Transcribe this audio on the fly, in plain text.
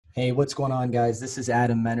Hey, what's going on, guys? This is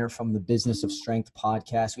Adam Menner from the Business of Strength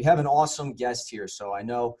podcast. We have an awesome guest here. So I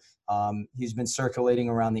know he's been circulating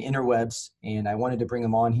around the interwebs, and I wanted to bring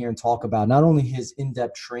him on here and talk about not only his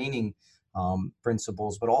in-depth training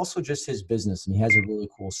principles, but also just his business. And he has a really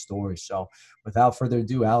cool story. So without further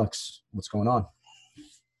ado, Alex, what's going on?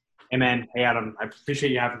 Hey man, hey Adam, I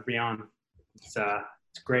appreciate you having me on. It's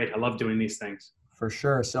great. I love doing these things. For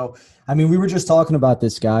sure. So, I mean, we were just talking about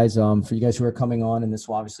this, guys. For you guys who are coming on, and this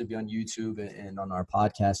will obviously be on YouTube and on our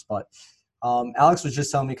podcast. But Alex was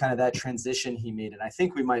just telling me kind of that transition he made, and I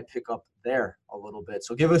think we might pick up there a little bit.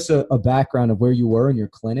 So, give us a background of where you were in your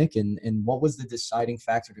clinic, and what was the deciding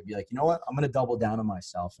factor to be like, you know what, I'm going to double down on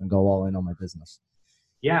myself and go all in on my business.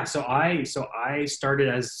 Yeah. So I started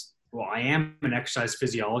as well. I am an exercise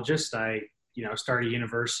physiologist. I started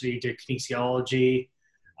university, did kinesiology.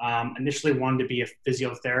 Initially wanted to be a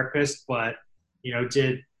physiotherapist, but,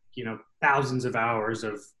 did, thousands of hours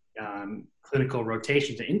of clinical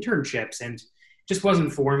rotations and internships, and just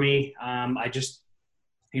wasn't for me. I just,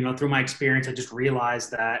 through my experience, I just realized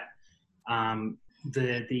that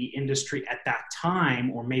the industry at that time,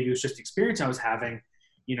 or maybe it was just experience I was having,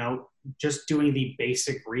 just doing the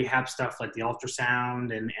basic rehab stuff like the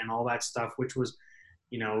ultrasound and all that stuff, which was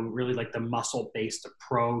really like the muscle-based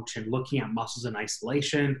approach and looking at muscles in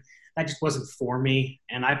isolation. That just wasn't for me.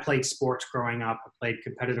 And I played sports growing up. I played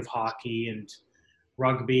competitive hockey and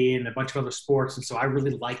rugby and a bunch of other sports. And so I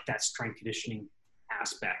really liked that strength conditioning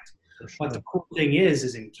aspect. For sure. But the cool thing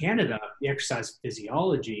is in Canada, the exercise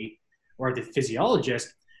physiology or the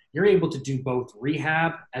physiologist, you're able to do both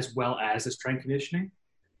rehab as well as the strength conditioning.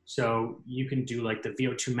 So you can do like the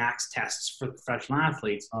VO2 max tests for professional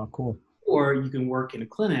athletes. Oh, cool. Or you can work in a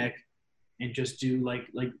clinic and just do like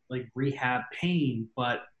rehab pain.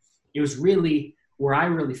 But it was really where I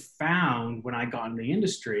really found when I got in the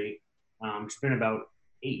industry, it's been about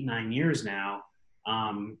 8-9 years now.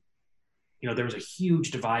 There was a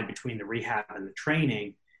huge divide between the rehab and the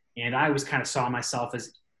training. And I was kind of saw myself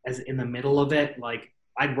as in the middle of it. Like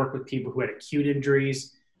I'd work with people who had acute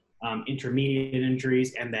injuries, intermediate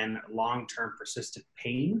injuries, and then long-term persistent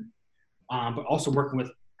pain, but also working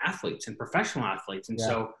with athletes and professional athletes. And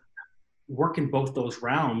so working both those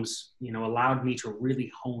realms, allowed me to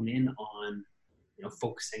really hone in on,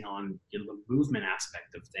 focusing on the movement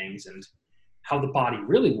aspect of things and how the body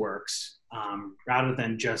really works, rather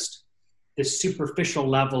than just this superficial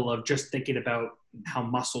level of just thinking about how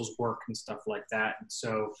muscles work and stuff like that. And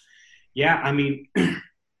so, I mean,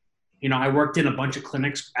 I worked in a bunch of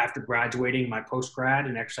clinics after graduating my post-grad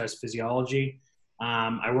in exercise physiology.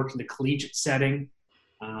 I worked in the collegiate setting,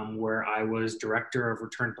 where I was director of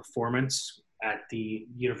return performance at the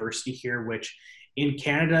university here, which in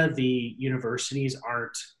Canada, the universities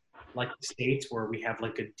aren't like the States where we have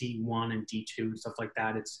like a D1 and D2 and stuff like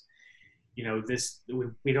that. It's,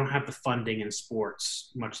 we don't have the funding in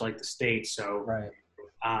sports, much like the States. So, Right.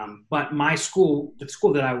 But my school, the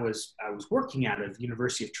school that I was working at the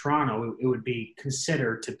University of Toronto, it would be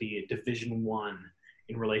considered to be a Division I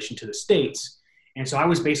in relation to the States. And so I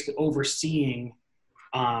was basically overseeing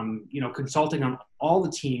consulting on all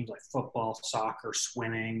the teams like football, soccer,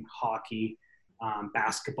 swimming, hockey,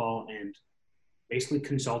 basketball, and basically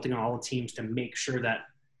consulting on all the teams to make sure that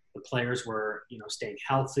the players were, staying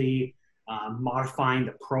healthy, modifying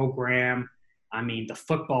the program. I mean, the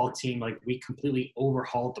football team, like we completely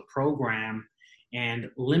overhauled the program and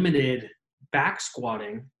limited back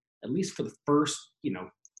squatting, at least for the first,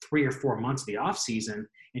 3 or 4 months of the off season,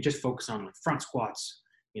 and just focus on like front squats,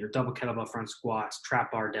 double kettlebell front squats,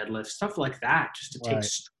 trap bar deadlifts, stuff like that, just to take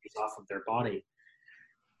stress off of their body.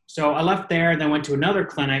 So I left there and then went to another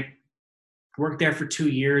clinic, worked there for 2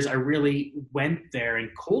 years. I really went there and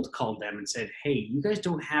cold called them and said, hey, you guys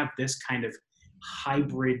don't have this kind of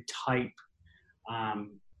hybrid type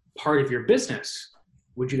part of your business.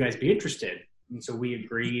 Would you guys be interested? And so we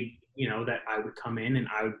agreed, that I would come in and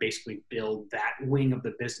I would basically build that wing of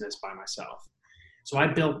the business by myself. So I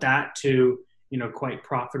built that to, quite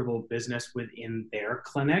profitable business within their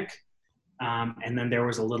clinic. And then there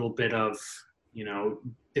was a little bit of,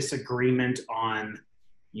 disagreement on,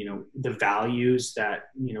 the values that,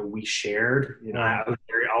 we shared. I was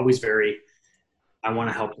always very, I want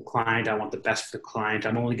to help the client. I want the best for the client.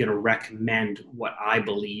 I'm only going to recommend what I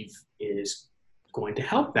believe is going to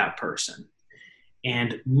help that person.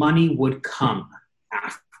 And money would come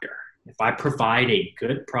after. If I provide a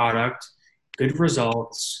good product, good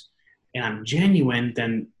results, and I'm genuine,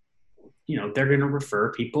 then, they're going to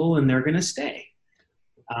refer people and they're going to stay.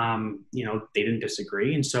 They didn't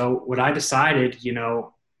disagree. And so what I decided,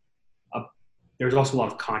 there's also a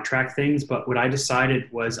lot of contract things, but what I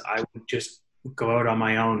decided was I would just go out on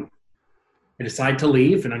my own. I decided to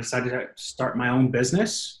leave and I decided to start my own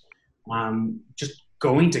business, just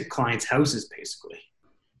going to clients' houses basically.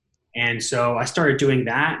 And so I started doing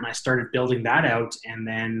that and I started building that out. And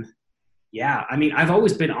then, yeah, I mean, I've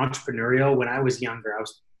always been entrepreneurial. When I was younger, I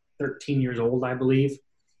was 13 years old, I believe.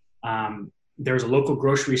 There was a local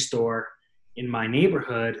grocery store in my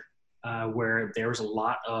neighborhood where there was a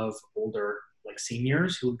lot of older, like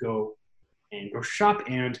seniors who would go and grocery shop,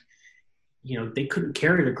 and they couldn't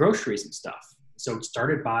carry their groceries and stuff. So it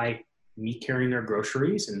started by me carrying their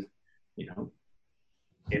groceries, and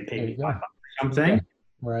they'd pay There me you go. $5 or something. Yeah.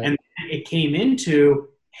 Right. And it came into,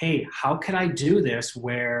 hey, how could I do this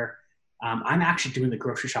where I'm actually doing the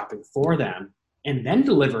grocery shopping for them and then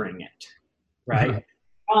delivering it, right? Right.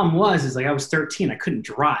 Problem is like I was 13, I couldn't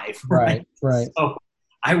drive, right? Right. Right. So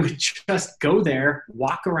I would just go there,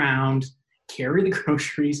 walk around, carry the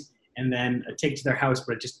groceries, and then take it to their house.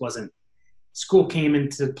 But it just wasn't. School came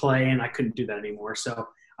into play, and I couldn't do that anymore. So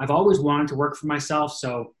I've always wanted to work for myself.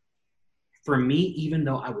 So for me, even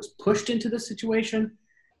though I was pushed into this situation,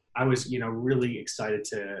 I was, really excited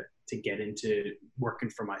to get into working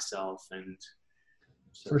for myself. And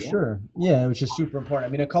so, For yeah. sure. Yeah, it was just super important.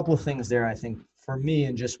 I mean, a couple of things there, I think, for me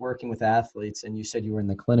and just working with athletes, and you said you were in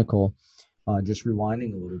the clinical, just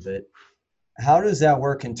rewinding a little bit. How does that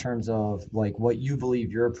work in terms of like what you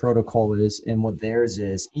believe your protocol is and what theirs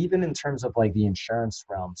is, even in terms of like the insurance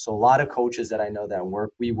realm? So a lot of coaches that I know that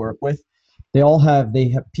we work with, they have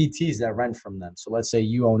PTs that rent from them. So let's say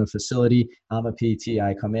you own a facility, I'm a PT,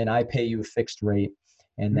 I come in, I pay you a fixed rate,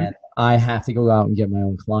 and Mhm. then I have to go out and get my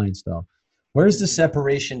own clients though. Where's the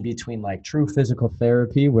separation between like true physical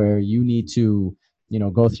therapy where you need to,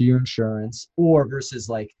 go through your insurance, or versus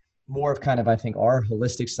like more of kind of, I think, our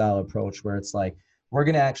holistic style approach where it's like, we're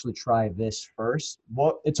going to actually try this first.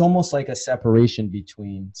 Well, it's almost like a separation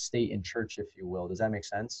between state and church, if you will. Does that make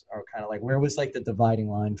sense? Or kind of like, where was like the dividing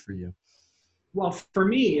line for you? Well, for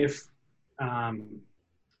me, if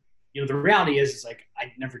the reality is like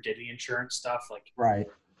I never did the insurance stuff. Like Right.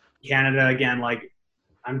 Canada, again, like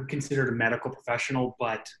I'm considered a medical professional,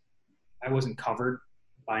 but I wasn't covered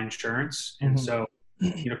by insurance, and Mm-hmm. so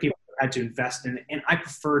people had to invest in it, and I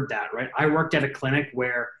preferred that. Right, I worked at a clinic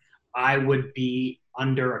where I would be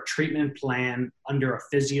under a treatment plan under a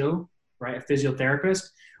physio, right, a physiotherapist,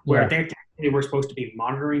 where Yeah. they were supposed to be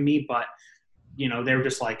monitoring me, but they were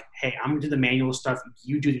just like, hey, I'm gonna do the manual stuff,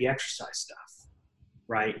 you do the exercise stuff,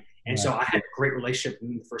 right? And Right. so I had a great relationship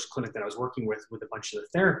in the first clinic that I was working with a bunch of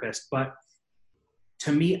the therapists. But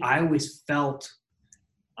to me, I always felt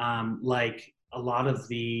like a lot of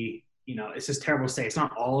the, it's just terrible to say, it's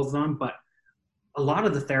not all of them, but a lot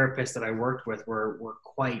of the therapists that I worked with were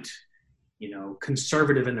quite,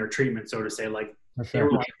 conservative in their treatment, so to say. Like For they sure.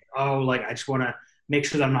 were like, oh, like I just want to make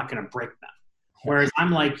sure that I'm not going to break them. Yeah. Whereas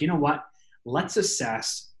I'm like, you know what? Let's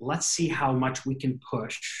assess. Let's see how much we can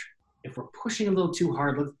push. If we're pushing a little too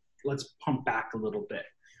hard, let's pump back a little bit.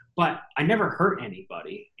 But I never hurt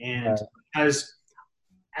anybody, and Right.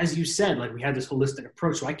 as you said, like we had this holistic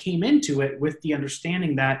approach. So I came into it with the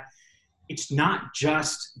understanding that it's not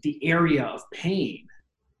just the area of pain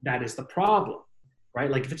that is the problem, right?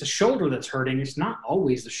 Like if it's a shoulder that's hurting, it's not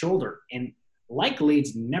always the shoulder. And likely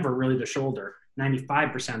it's never really the shoulder,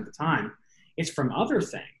 95% of the time. It's from other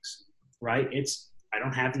things, right? I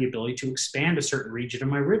don't have the ability to expand a certain region of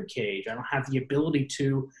my rib cage. I don't have the ability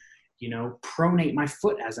to, pronate my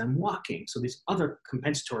foot as I'm walking. So these other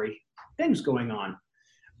compensatory things going on.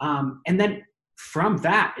 And then from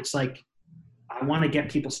that, it's like, I want to get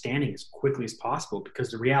people standing as quickly as possible, because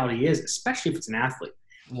the reality is, especially if it's an athlete,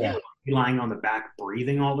 they don't Yeah. want to be lying on the back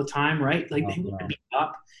breathing all the time, right? Like No, they want to no. be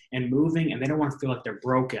up and moving, and they don't want to feel like they're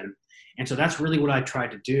broken. And so that's really what I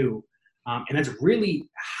tried to do. And that's really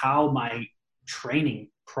how my training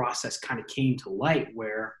process kind of came to light,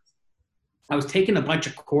 where I was taking a bunch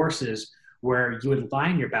of courses where you would lie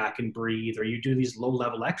on your back and breathe, or you do these low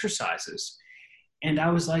level exercises. And I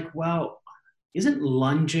was like, well, isn't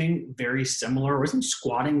lunging very similar, or isn't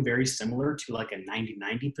squatting very similar to like a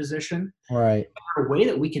 90-90 position? Right. A way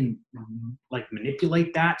that we can like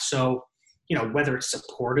manipulate that. So, whether it's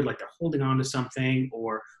supported, like they're holding on to something,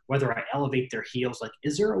 or whether I elevate their heels, like,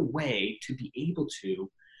 is there a way to be able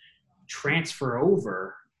to transfer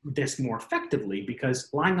over this more effectively? Because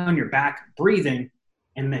lying on your back, breathing,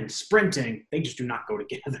 and then sprinting, they just do not go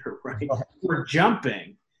together, right? We're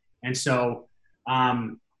jumping. And so,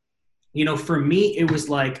 for me, it was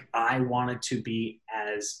like I wanted to be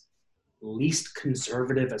as least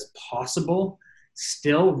conservative as possible,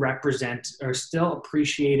 still represent or still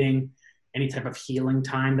appreciating any type of healing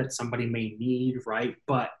time that somebody may need, right?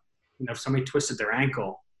 But if somebody twisted their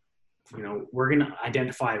ankle, we're going to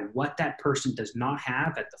identify what that person does not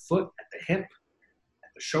have at the foot, at the hip, at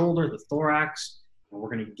the shoulder, the thorax, and we're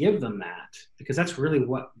going to give them that, because that's really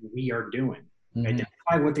what we are doing. Mm-hmm.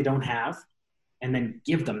 Identify what they don't have and then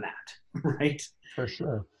give them that, right? For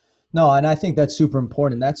sure. No, and I think that's super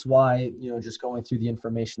important. That's why, just going through the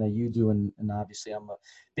information that you do, and obviously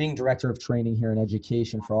being director of training here in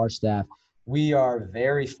education for our staff, we are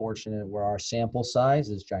very fortunate where our sample size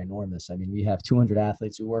is ginormous. I mean, we have 200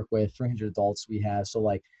 athletes we work with, 300 adults we have. So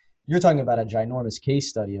like, you're talking about a ginormous case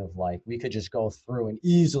study of like, we could just go through and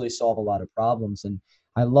easily solve a lot of problems. And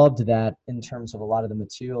I loved that in terms of a lot of the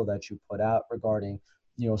material that you put out regarding,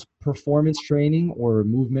 performance training or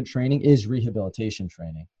movement training is rehabilitation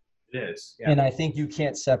training. It is. Yeah. And I think you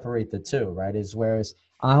can't separate the two, right? Whereas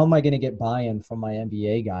how am I going to get buy-in from my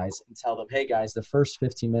MBA guys and tell them, hey guys, the first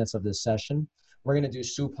 15 minutes of this session, we're going to do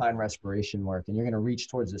supine respiration work and you're going to reach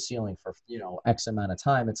towards the ceiling for, X amount of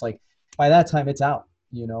time. It's like, by that time it's out,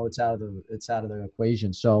 it's out of the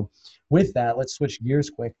equation. So with that, let's switch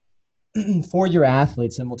gears quick for your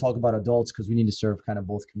athletes, and we'll talk about adults because we need to serve kind of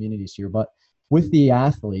both communities here. But with the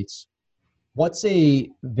athletes, what's a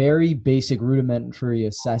very basic rudimentary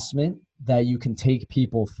assessment that you can take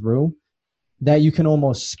people through that you can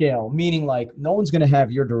almost scale? Meaning like, no one's going to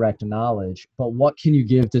have your direct knowledge, but what can you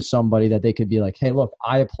give to somebody that they could be like, hey, look,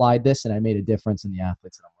 I applied this and I made a difference in the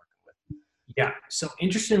athletes that I'm working with? Yeah. So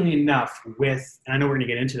interestingly enough, and I know we're going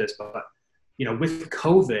to get into this, but with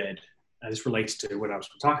COVID, this relates to what I was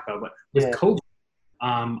going to talk about, but with COVID,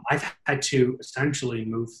 I've had to essentially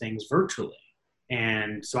move things virtually.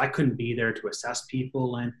 And so I couldn't be there to assess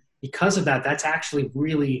people. And because of that, that's actually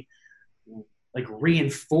really like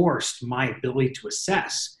reinforced my ability to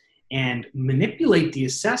assess and manipulate the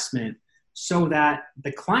assessment so that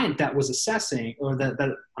the client that was assessing or that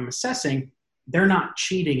I'm assessing, they're not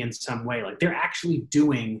cheating in some way. Like they're actually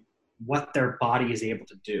doing what their body is able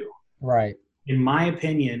to do. Right. In my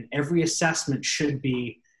opinion, every assessment should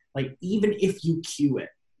be like, even if you cue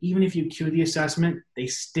the assessment, they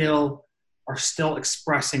are still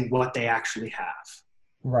expressing what they actually have.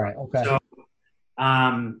 Right. Okay.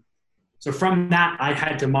 So from that, I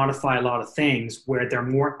had to modify a lot of things where they're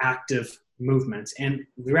more active movements. And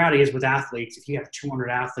the reality is with athletes, if you have 200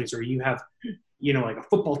 athletes or you have, like a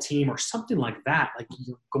football team or something like that, like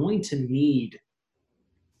you're going to need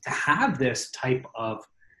to have this type of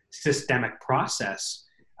systemic process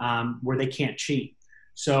where they can't cheat.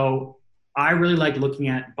 So I really like looking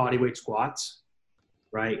at bodyweight squats,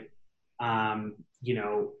 right? The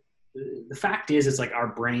fact is, it's like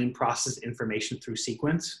our brain processes information through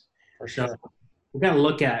sequence. For sure. So we've got to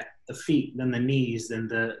look at the feet, then the knees, then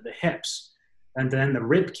the hips, and then the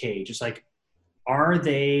rib cage. It's like, are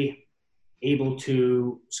they able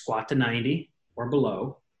to squat to 90 or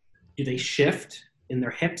below? Do they shift in their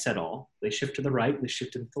hips at all? They shift to the right, they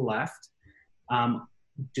shift to the left.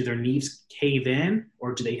 Do their knees cave in,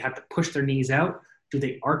 or do they have to push their knees out? Do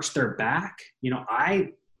they arch their back?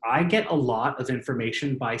 I get a lot of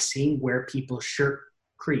information by seeing where people's shirt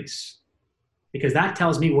crease, because that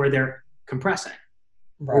tells me where they're compressing,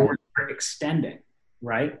 right, or where they're extending,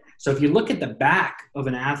 right? So if you look at the back of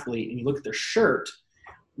an athlete and you look at their shirt,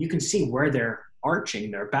 you can see where they're arching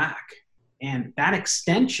their back. And that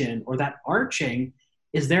extension or that arching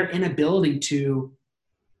is their inability to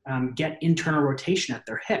get internal rotation at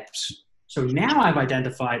their hips. So now I've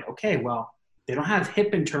identified, okay, well, they don't have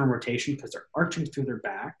hip internal rotation because they're arching through their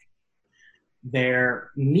back.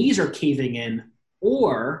 Their knees are caving in,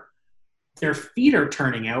 or their feet are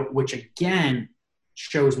turning out, which again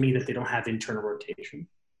shows me that they don't have internal rotation.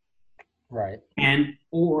 Right. And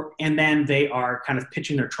then they are kind of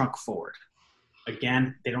pitching their trunk forward.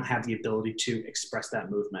 Again, they don't have the ability to express that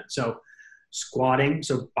movement. So squatting,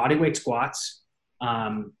 so bodyweight squats,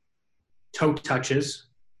 toe touches.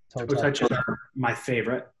 Toe touches are my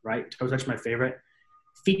favorite, right? Toe touch my favorite.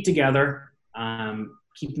 Feet together,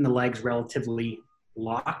 keeping the legs relatively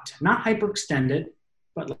locked, not hyperextended,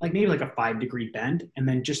 but maybe like a 5-degree bend, and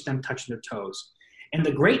then just them touching their toes. And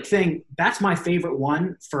the great thing, that's my favorite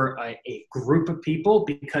one for a group of people,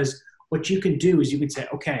 because what you can do is you can say,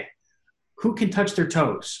 okay, who can touch their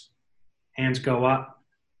toes? Hands go up.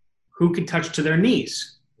 Who can touch to their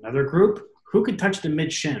knees? Another group. Who can touch the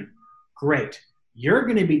mid-shin? Great. You're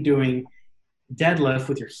going to be doing deadlift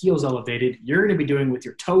with your heels elevated. You're going to be doing with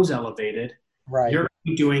your toes elevated. Right. You're going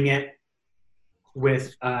to be doing it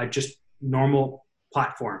with just normal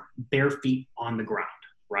platform, bare feet on the ground,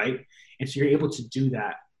 right? And so you're able to do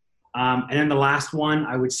that. And then the last one,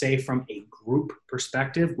 I would say from a group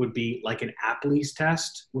perspective, would be like an Apley's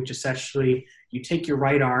test, which essentially You take your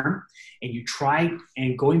right arm and you try,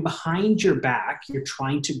 and going behind your back, you're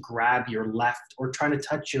trying to grab your left or trying to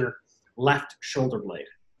touch your left shoulder blade.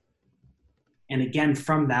 And again,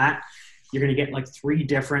 from that, you're going to get like 3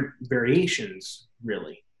 different variations,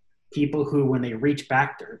 really. People who, when they reach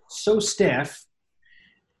back, they're so stiff,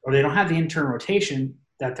 or they don't have the internal rotation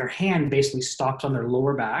that their hand basically stops on their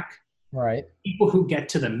lower back. Right. People who get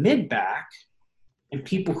to the mid back, and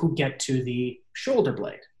people who get to the shoulder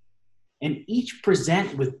blade. And each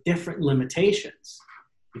present with different limitations.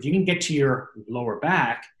 If you can get to your lower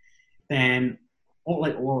back, then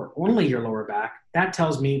only your lower back, that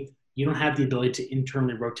tells me you don't have the ability to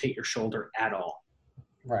internally rotate your shoulder at all.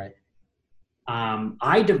 Right.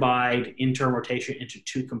 I divide internal rotation into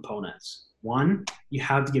 2 components. One, you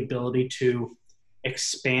have the ability to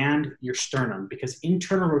expand your sternum, because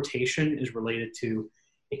internal rotation is related to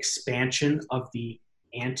expansion of the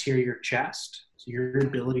anterior chest. So your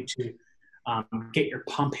ability to get your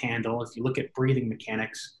pump handle. If you look at breathing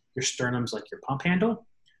mechanics, your sternum's like your pump handle.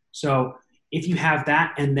 So if you have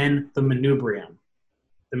that, and then the manubrium.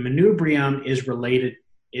 The manubrium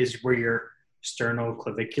is where your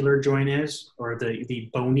sternoclavicular joint is, or the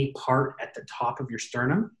bony part at the top of your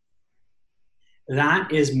sternum.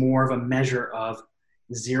 That is more of a measure of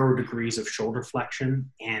 0 degrees of shoulder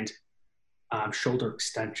flexion and shoulder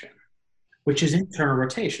extension, which is internal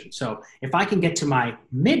rotation. So if I can get to my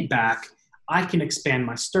mid back, I can expand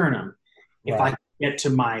my sternum. If I can get to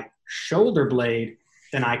my shoulder blade,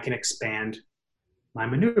 then I can expand my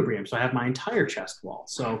manubrium. So I have my entire chest wall.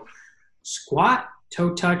 So squat,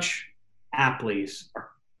 toe touch, Apleys are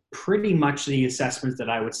pretty much the assessments that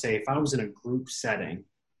I would say if I was in a group setting,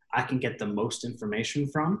 I can get the most information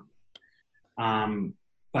from.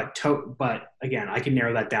 But again, I can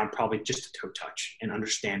narrow that down probably just to toe touch and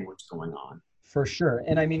understand what's going on. For sure.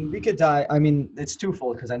 And I mean, we could dive, I mean, it's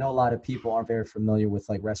twofold, because I know a lot of people aren't very familiar with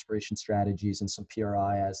like respiration strategies and some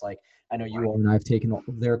PRI, as like, I know you all and I've taken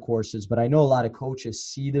their courses, but I know a lot of coaches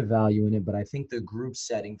see the value in it, but I think the group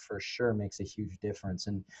setting for sure makes a huge difference.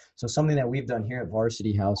 And so something that we've done here at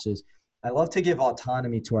Varsity House is I love to give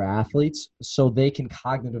autonomy to our athletes so they can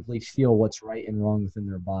cognitively feel what's right and wrong within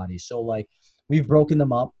their body. So like we've broken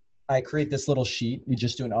them up. I create this little sheet. We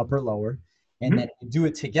just do an upper lower. And then we do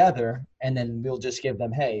it together, and then we'll just give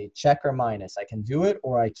them, hey, check or minus. I can do it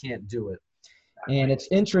or I can't do it. And it's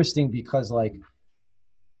interesting because, like,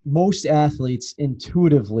 most athletes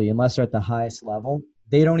intuitively, unless they're at the highest level,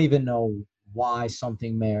 they don't even know why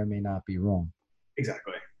something may or may not be wrong.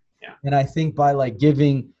 Exactly. Yeah. And I think by, like,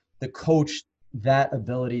 giving the coach that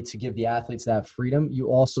ability to give the athletes that freedom, you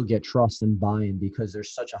also get trust and buy-in, because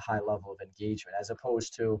there's such a high level of engagement, as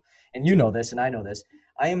opposed to, and you know this and I know this,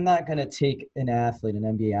 I am not going to take an athlete, an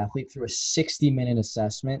NBA athlete, through a 60-minute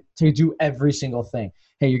assessment to do every single thing.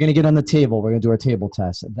 Hey, you're going to get on the table. We're going to do our table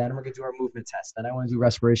test. And then we're going to do our movement test. Then I want to do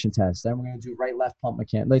respiration test. Then we're going to do right-left pump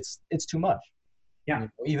mechanics. It's too much. Yeah.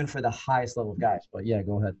 Even for the highest level of guys. But yeah,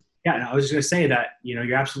 go ahead. Yeah, and I was just going to say that,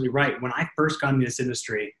 you're absolutely right. When I first got into this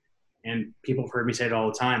industry, and people have heard me say it all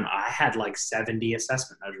the time, I had like 70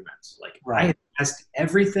 assessment measurements. Like I had tested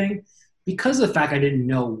everything because of the fact I didn't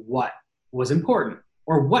know what was important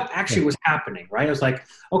or what actually was happening, right? I was like,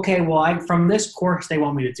 okay, well, from this course, they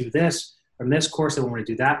want me to do this. From this course, they want me to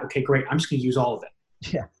do that. Okay, great. I'm just going to use all of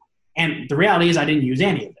it. Yeah. And the reality is I didn't use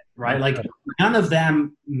any of it, right? Like none of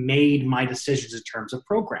them made my decisions in terms of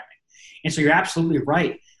programming. And so you're absolutely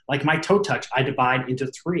right. Like my toe touch, I divide into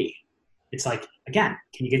 3. It's like, again,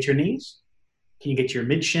 can you get to your knees? Can you get to your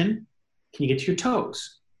mid shin? Can you get to your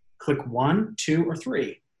toes? Click 1, 2, or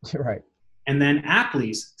 3. Right. And then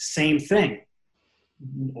Apleys, same thing.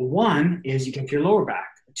 1 is you get to your lower back.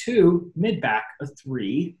 2, mid back.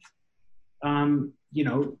 3,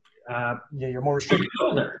 you're more restricted.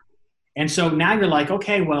 Shoulder. And so now you're like,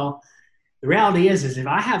 okay, well, the reality is if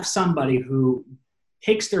I have somebody who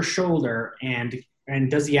takes their shoulder and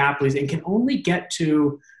does the Apleys and can only get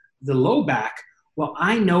to the low back, well,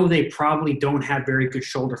 I know they probably don't have very good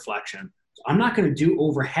shoulder flexion. So I'm not going to do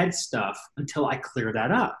overhead stuff until I clear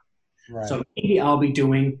that up. Right. So maybe I'll be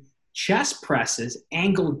doing chest presses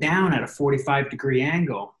angled down at a 45-degree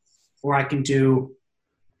angle, or I can do,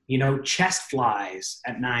 chest flies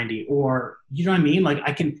at 90, or, you know what I mean? Like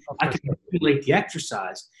I can manipulate the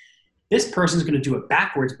exercise. This person's going to do a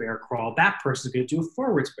backwards bear crawl. That person's going to do a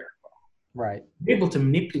forwards bear crawl. Right. Be able to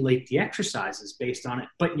manipulate the exercises based on it.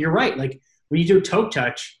 But you're right. Like when you do toe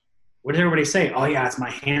touch, what does everybody say? Oh yeah, it's my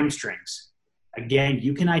hamstrings. Again,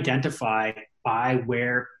 you can identify by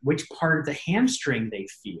which part of the hamstring they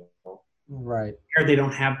feel. Right. Where they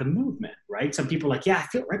don't have the movement, right? Some people are like, yeah, I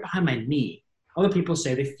feel it right behind my knee. Other people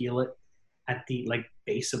say they feel it at the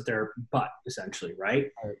base of their butt, essentially, right?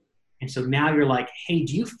 Right. And so now you're like, hey,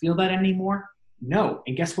 do you feel that anymore? No.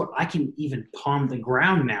 And guess what? I can even palm the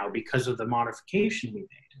ground now because of the modification we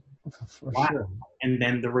made. For Wow. sure. And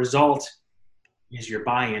then the result is your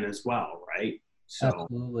buy-in as well, right? So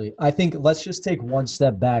Absolutely. I think let's just take one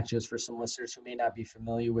step back just for some listeners who may not be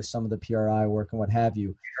familiar with some of the PRI work and what have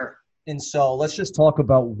you. sure. And so let's just talk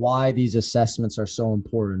about why these assessments are so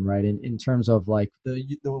important, right? In terms of like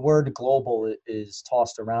the word global is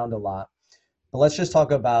tossed around a lot, but let's just talk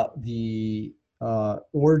about the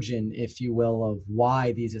origin, if you will, of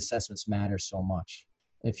why these assessments matter so much,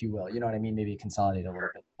 if you will. You know what I mean? Maybe consolidate a little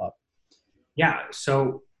bit up. Yeah.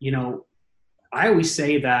 So, I always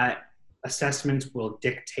say that assessments will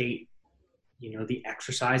dictate, the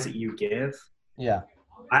exercise that you give. Yeah.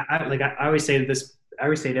 I always say this. I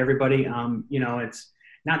always say to everybody, it's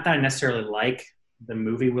not that I necessarily like the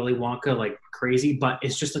movie Willy Wonka like crazy, but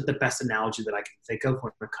it's just like the best analogy that I can think of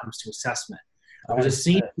when it comes to assessment. I There's want a to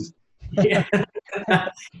scene, yeah,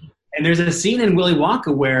 and there's a scene in Willy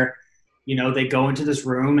Wonka where, they go into this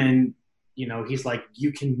room and, he's like,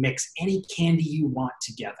 you can mix any candy you want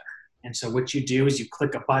together. And so what you do is you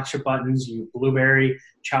click a bunch of buttons, you blueberry,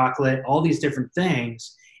 chocolate, all these different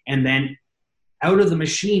things, and then out of the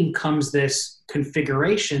machine comes this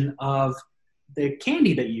configuration of the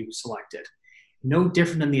candy that you selected. No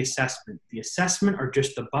different than the assessment. The assessment are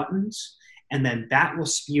just the buttons, and then that will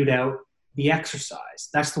spew out the exercise.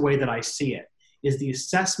 That's the way that I see it, is the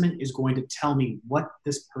assessment is going to tell me what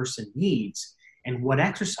this person needs and what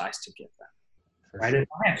exercise to give them. Right? sure. If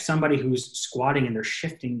I have somebody who's squatting and they're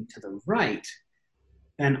shifting to the right,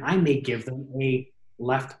 then I may give them a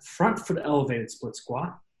left front foot elevated split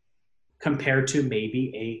squat compared to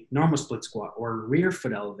maybe a normal split squat or a rear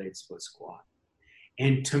foot elevated split squat.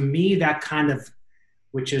 And to me, that kind of,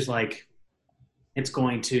 which is like, it's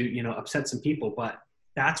going to, upset some people, but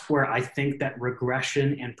that's where I think that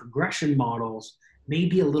regression and progression models may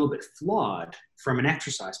be a little bit flawed from an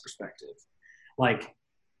exercise perspective. Like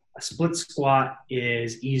a split squat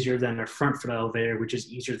is easier than a front foot elevated, which is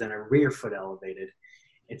easier than a rear foot elevated.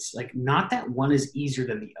 It's like not that one is easier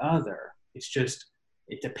than the other. It's just,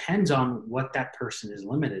 it depends on what that person is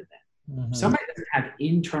limited in. Mm-hmm. Somebody doesn't have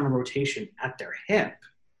internal rotation at their hip.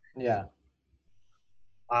 Yeah.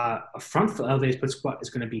 A front foot elevated split squat is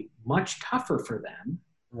going to be much tougher for them,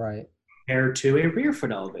 Right. compared to a rear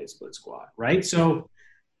foot elevated split squat, right? So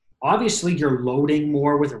obviously you're loading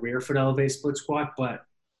more with a rear foot elevated split squat, but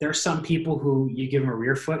there's some people who you give them a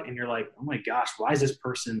rear foot and you're like, oh my gosh, why is this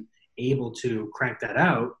person able to crank that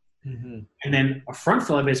out? Mm-hmm. And then a front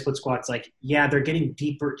foot elevated split squat's like, yeah, they're getting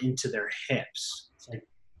deeper into their hips. It's like,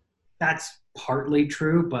 that's partly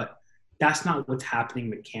true, but that's not what's happening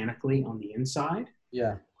mechanically on the inside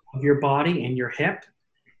Yeah. of your body and your hip.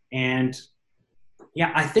 And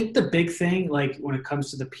yeah, I think the big thing, like when it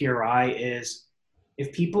comes to the PRI, is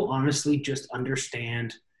if people honestly just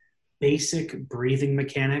understand basic breathing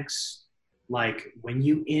mechanics, like when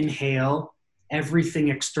you inhale, everything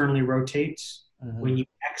externally rotates. Mm-hmm. When you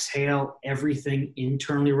exhale, everything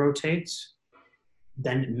internally rotates.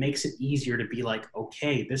 Then it makes it easier to be like,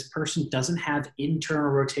 okay, this person doesn't have internal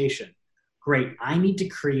rotation. Great. I need to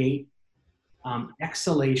create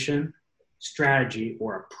exhalation strategy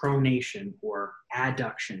or a pronation or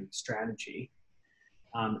adduction strategy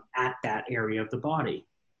at that area of the body.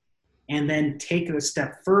 And then take it a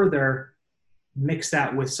step further, mix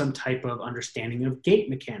that with some type of understanding of gait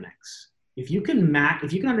mechanics. If you can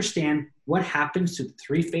understand what happens to the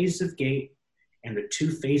 3 phases of gait and the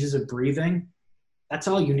 2 phases of breathing, that's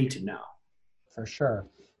all you need to know. For sure.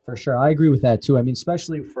 For sure. I agree with that too. I mean,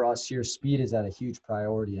 especially for us here, speed is at a huge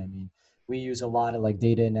priority. I mean, we use a lot of like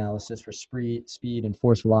data analysis for speed and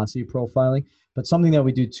force velocity profiling, but something that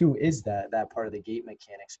we do too is that part of the gait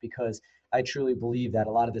mechanics, because I truly believe that a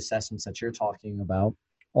lot of the assessments that you're talking about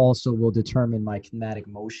also will determine my kinetic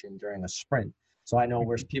motion during a sprint. So I know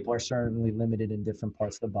where people are certainly limited in different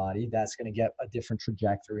parts of the body, that's going to get a different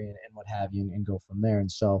trajectory and what have you, and go from there.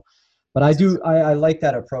 And so, but I like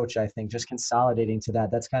that approach. I think just consolidating to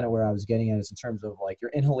that, that's kind of where I was getting at, is in terms of like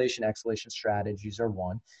your inhalation, exhalation strategies are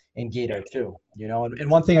one and gait are two,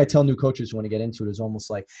 and one thing I tell new coaches who want to get into it is almost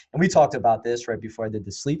like, and we talked about this right before I did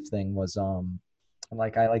the sleep thing, was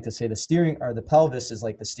like I like to say the steering or the pelvis is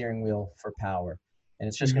like the steering wheel for power, and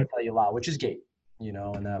it's just going to tell you a lot, which is gait,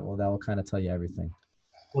 and that will kind of tell you everything.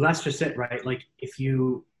 Well, that's just it, right? Like if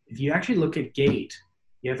you actually look at gait,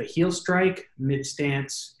 you have a heel strike, mid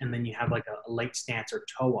stance, and then you have like a late stance or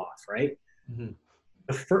toe off, right? Mm-hmm.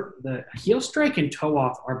 The heel strike and toe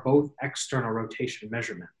off are both external rotation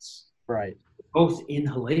measurements. Right. Both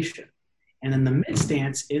inhalation. And then the mid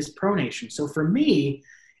stance is pronation. So for me,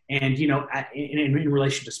 and in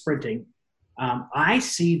relation to sprinting, I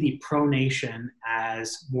see the pronation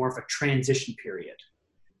as more of a transition period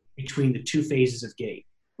between the two phases of gait,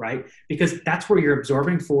 right? Because that's where you're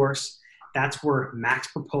absorbing force. That's where max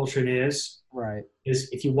propulsion is. Right. Is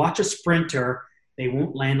if you watch a sprinter, they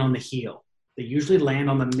won't land on the heel. They usually land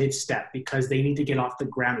on the mid step because they need to get off the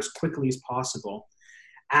ground as quickly as possible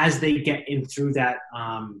as they get in through that,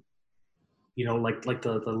 like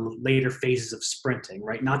the later phases of sprinting,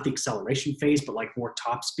 right? Not the acceleration phase, but like more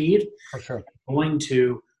top speed. For sure. Going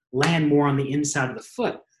to land more on the inside of the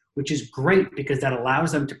foot, which is great because that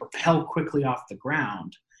allows them to propel quickly off the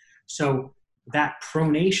ground. So that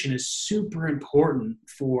pronation is super important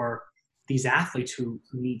for these athletes who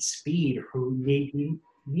need speed, or who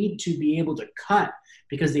need to be able to cut,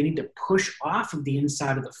 because they need to push off of the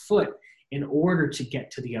inside of the foot in order to get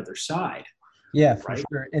to the other side. Yeah, for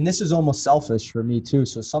sure. And this is almost selfish for me too.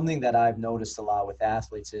 So something that I've noticed a lot with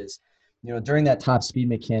athletes is, during that top speed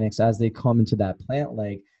mechanics, as they come into that plant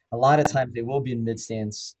leg, a lot of times they will be in mid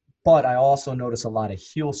stance, but I also notice a lot of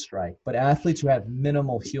heel strike. But athletes who have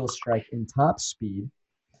minimal heel strike in top speed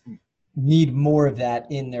need more of that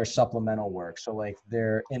in their supplemental work. So like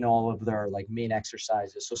they're in all of their like main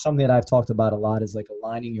exercises. So something that I've talked about a lot is like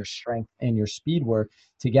aligning your strength and your speed work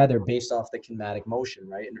together based off the kinematic motion,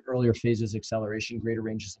 right? In earlier phases, acceleration, greater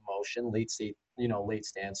ranges of motion, late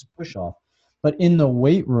stance, push off. But in the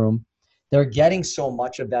weight room, they're getting so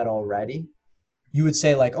much of that already. You would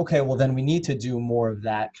say like, okay, well then we need to do more of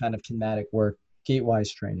that kind of kinematic work,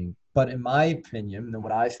 gait-wise training. But in my opinion, and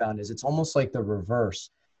what I found is it's almost like the reverse.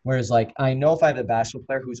 Whereas, like, I know if I have a basketball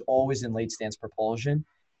player who's always in late stance propulsion,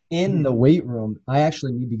 in the weight room, I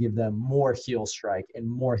actually need to give them more heel strike and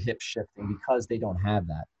more hip shifting because they don't have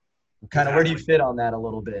that. Kind of, where do you fit on that a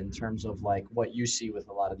little bit in terms of like what you see with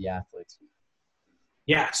a lot of the athletes?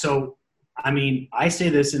 Yeah. So, I mean, I say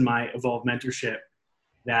this in my Evolve mentorship,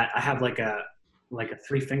 that I have like a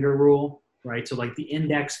 3-finger rule, right? So like the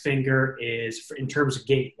index finger is in terms of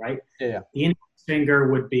gait, right? Yeah. The index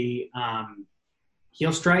finger would be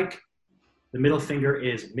heel strike. The middle finger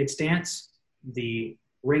is mid stance. The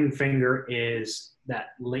ring finger is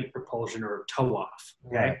that late propulsion or toe off.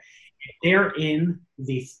 Okay. Right. If they're in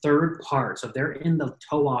the third part, so if they're in the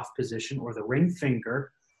toe off position or the ring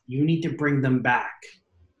finger, you need to bring them back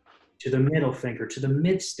to the middle finger, to the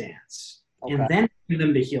mid stance, and then bring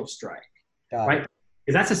them to heel strike. Right?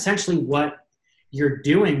 Because that's essentially what you're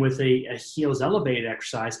doing with a heels elevated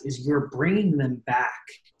exercise, is you're bringing them back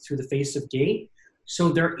through the face of gait so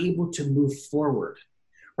they're able to move forward,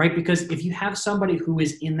 right? Because if you have somebody who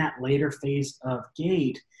is in that later phase of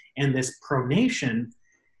gait and this pronation,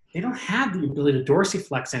 they don't have the ability to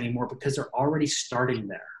dorsiflex anymore because they're already starting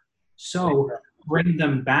there. So bring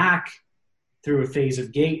them back through a phase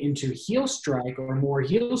of gait into heel strike or more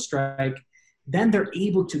heel strike, then they're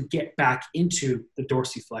able to get back into the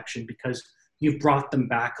dorsiflexion because you've brought them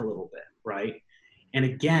back a little bit, right? And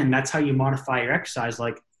again, that's how you modify your exercise.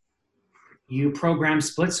 Like, you program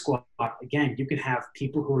split squat, again, you could have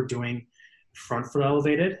people who are doing front foot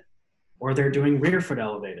elevated or they're doing rear foot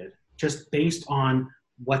elevated, just based on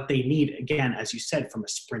what they need. Again, as you said, from a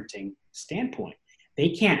sprinting standpoint, they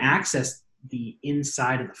can't access the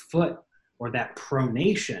inside of the foot or that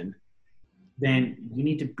pronation. Then you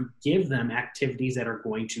need to give them activities that are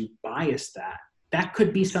going to bias that. That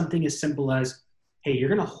could be something as simple as, hey, you're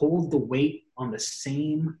going to hold the weight on the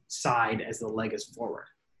same side as the leg is forward.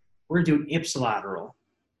 We're going to do an ipsilateral,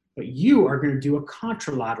 but you are going to do a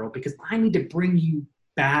contralateral because I need to bring you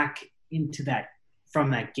back into that, from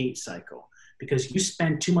that gait cycle, because you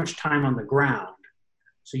spend too much time on the ground.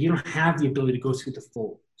 So you don't have the ability to go through the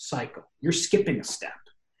full cycle. You're skipping a step.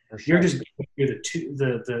 Sure. You're just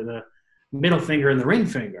the middle finger and the ring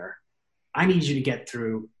finger. I need you to get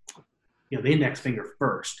through, the index finger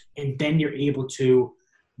first, and then you're able to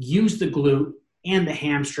use the glute and the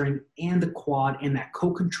hamstring and the quad and that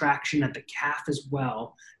co-contraction at the calf as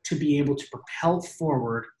well to be able to propel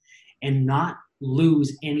forward and not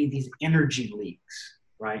lose any of these energy leaks,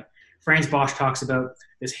 right? Franz Bosch talks about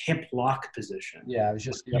this hip lock position. Yeah, I was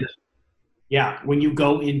just Yeah, when you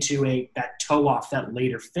go into that toe off, that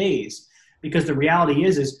later phase, because the reality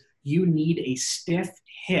is you need a stiff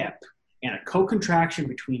hip and a co-contraction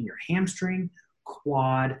between your hamstring,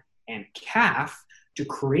 quad, and calf to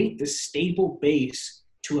create the stable base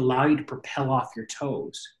to allow you to propel off your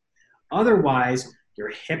toes. Otherwise, your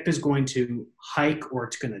hip is going to hike or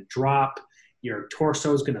it's going to drop. Your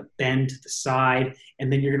torso is going to bend to the side,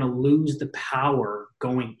 and then you're going to lose the power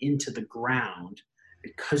going into the ground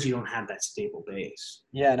because you don't have that stable base.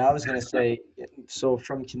 Yeah, and I was gonna say, so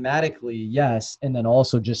from kinetically, yes, and then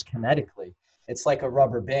also just kinetically, it's like a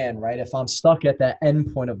rubber band, right? If I'm stuck at that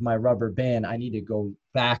end point of my rubber band, I need to go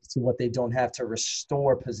back to what they don't have to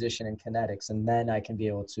restore position and kinetics, and then I can be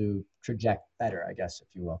able to project better, I guess, if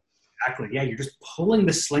you will. Exactly. Yeah, you're just pulling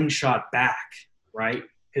the slingshot back, right?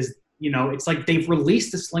 Because it's like they've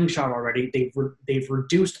released the slingshot already. They've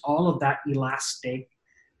reduced all of that elastic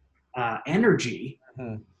energy.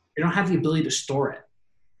 Hmm. They don't have the ability to store it.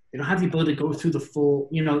 They don't have the ability to go through the full.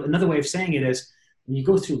 Another way of saying it is when you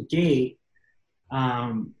go through gait,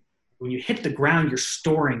 when you hit the ground, you're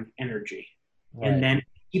storing energy, and Right. then it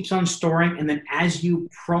keeps on storing. And then as you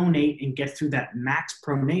pronate and get through that max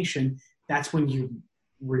pronation, that's when you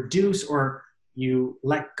reduce or you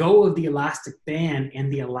let go of the elastic band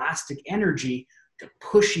and the elastic energy to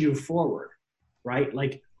push you forward, right?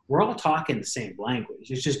 Like we're all talking the same language.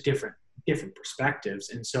 It's just different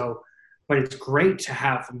perspectives. And so, but it's great to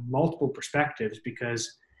have multiple perspectives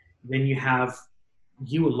because then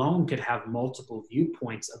you alone could have multiple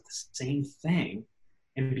viewpoints of the same thing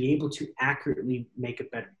and be able to accurately make a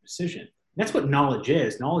better decision. That's what knowledge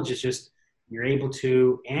is. Knowledge is just you're able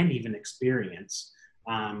to, and even experience,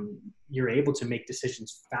 you're able to make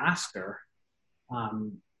decisions faster,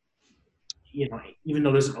 um, even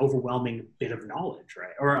though there's an overwhelming bit of knowledge,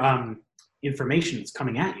 right? Or information that's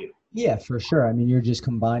coming at you. Yeah, for sure. I mean, you're just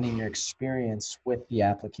combining your experience with the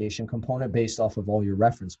application component based off of all your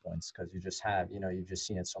reference points because you just have, you've just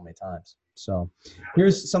seen it so many times. So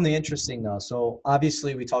here's something interesting though. So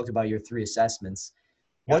obviously we talked about your 3 assessments.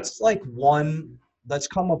 Yeah. What's like one, let's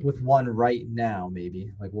come up with one right now,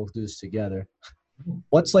 maybe. Like we'll do this together.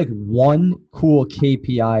 What's like one cool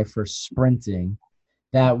KPI for sprinting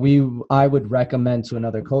that I would recommend to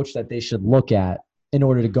another coach that they should look at in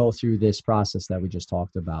order to go through this process that we just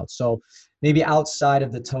talked about? So maybe outside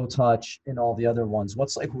of the toe touch and all the other ones,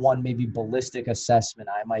 what's like one maybe ballistic assessment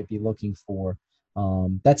I might be looking for?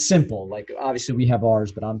 That's simple. Like obviously we have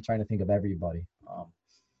ours, but I'm trying to think of everybody.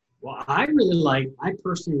 Well, I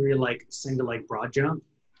personally really like single leg broad jump,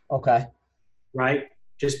 Okay. right?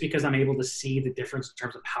 Just because I'm able to see the difference in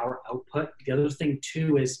terms of power output. The other thing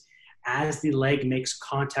too is as the leg makes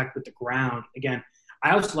contact with the ground, again,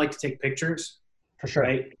 I also like to take pictures, For sure.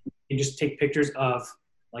 right? And just take pictures of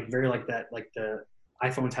like the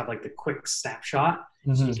iPhones have like the quick snapshot.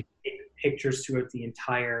 Mm-hmm. So you can take pictures throughout the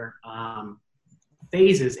entire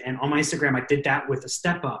phases. And on my Instagram, I did that with a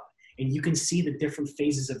step up. And you can see the different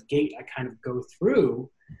phases of gait I kind of go through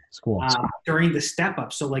Cool. during the step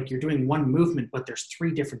up. So like you're doing one movement, but there's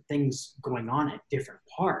 3 different things going on at different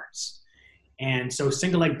parts. And so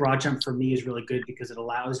single leg broad jump for me is really good because it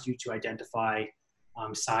allows you to identify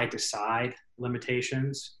side to side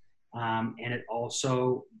limitations. And it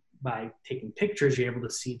also, by taking pictures, you're able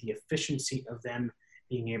to see the efficiency of them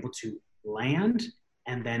being able to land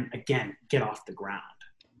and then again, get off the ground.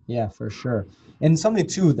 Yeah, for sure. And something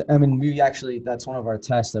too, I mean, that's one of our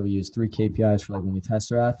tests that we use 3 KPIs for like when we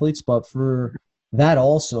test our athletes. But for that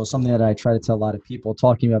also, something that I try to tell a lot of people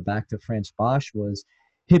talking about back to France Bosch was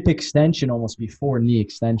hip extension almost before knee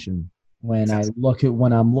extension when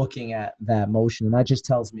I'm looking at that motion. And that just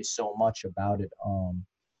tells me so much about it.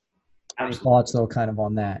 Any thoughts though, kind of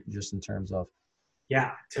on that, just in terms of?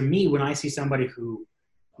 Yeah, to me, when I see somebody who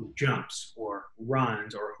jumps or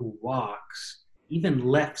runs or who walks, even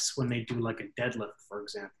lifts when they do like a deadlift, for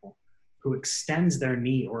example, who extends their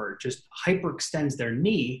knee or just hyperextends their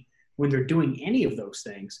knee when they're doing any of those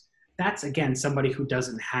things, that's, again, somebody who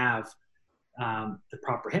doesn't have the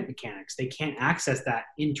proper hip mechanics. They can't access that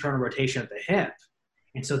internal rotation of the hip.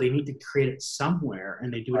 And so they need to create it somewhere,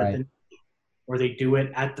 and they do it at the knee, or they do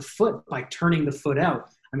it at the foot by turning the foot out.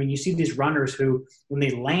 I mean, you see these runners who, when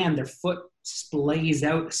they land, their foot splays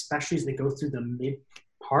out, especially as they go through the mid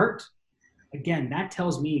part. Again, that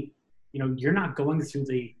tells me, you're not going through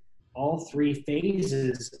all 3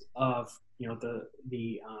 phases of,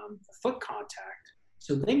 the foot contact.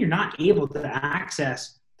 So then you're not able to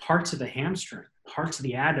access parts of the hamstring, parts of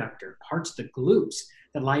the adductor, parts of the glutes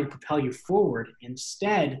that allow you to propel you forward.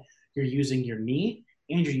 Instead, you're using your knee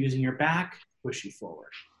and you're using your back to push you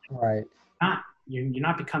forward. Right. You're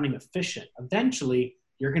not becoming efficient. Eventually,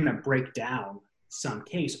 you're going to break down some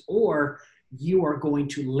case, or you are going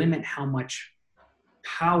to limit how much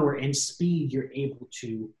power and speed you're able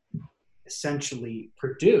to essentially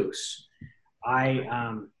produce.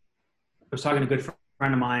 I was talking to a good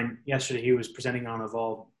friend of mine yesterday. He was presenting on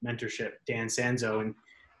Evolve Mentorship, Dan Sanzo, and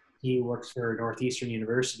he works for Northeastern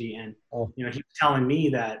University. And he was telling me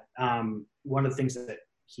that one of the things that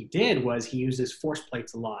he did was he uses force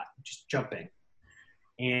plates a lot, just jumping.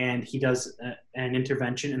 and he does an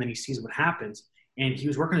intervention, and then he sees what happens. And he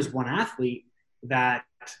was working with one athlete that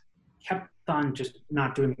kept on just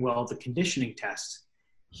not doing well at the conditioning tests.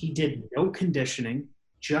 He did no conditioning,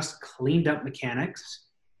 just cleaned up mechanics,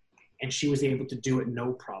 and she was able to do it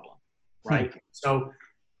no problem, right? So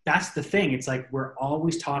that's the thing. It's like we're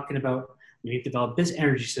always talking about we need to develop this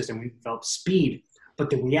energy system, we need to develop speed. But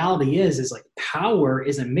the reality is like power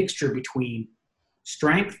is a mixture between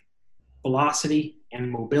strength, velocity, and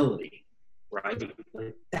mobility, right?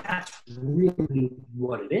 Like that's really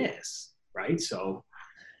what it is, right? So,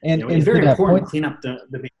 And it's very to that important point, to clean up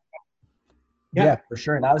the yeah, for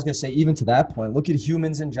sure. And I was going to say, even to that point, look at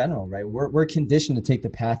humans in general, right? We're conditioned to take the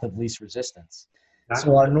path of least resistance.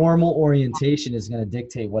 So our normal orientation is going to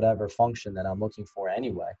dictate whatever function that I'm looking for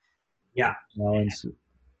anyway. Yeah. You know, and so,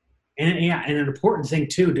 And an important thing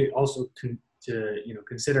too to also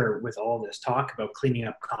consider with all this talk about cleaning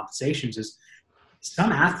up compensations is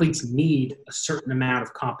some athletes need a certain amount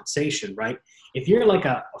of compensation, right? If you're like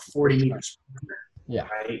a 40-meter sprinter, yeah,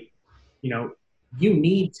 right, you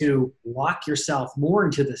need to lock yourself more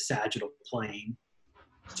into the sagittal plane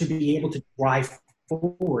to be able to drive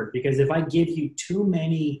forward. Because if I give you too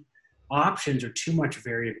many options or too much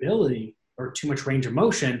variability or too much range of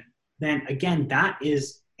motion, then again, that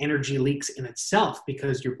is energy leaks in itself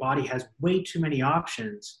because your body has way too many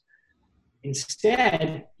options.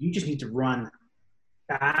 Instead, you just need to run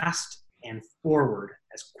fast and forward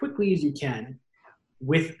as quickly as you can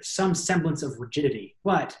with some semblance of rigidity.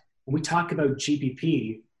 But when we talk about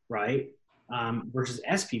GPP, right, versus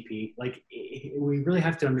SPP, like we really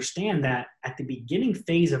have to understand that at the beginning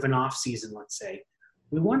phase of an off season, let's say,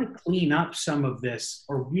 we want to clean up some of this,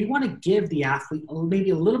 or we want to give the athlete maybe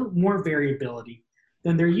a little bit more variability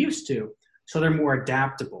than they're used to, so they're more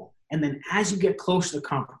adaptable. And then as you get close to the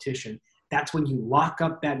competition, that's when you lock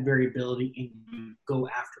up that variability and you go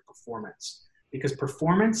after performance. Because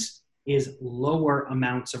performance is lower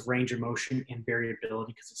amounts of range of motion and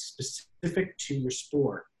variability because it's specific to your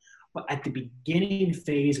sport. But at the beginning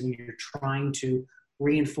phase, when you're trying to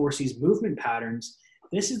reinforce these movement patterns,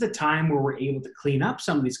 this is the time where we're able to clean up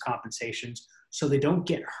some of these compensations so they don't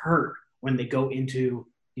get hurt when they go into,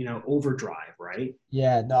 overdrive, right?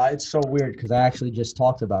 yeah. No, it's so weird because I actually just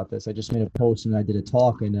talked about this. I just made a post and I did a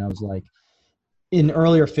talk, and I was like, in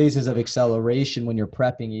earlier phases of acceleration, when you're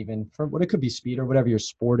prepping, even for what it could be speed or whatever your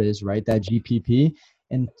sport is, right? That GPP,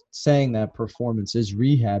 and saying that performance is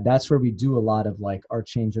rehab. That's where we do a lot of like our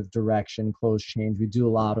change of direction, close change. We do a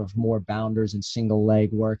lot of more bounders and single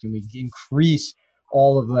leg work, and we increase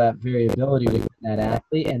all of that variability within that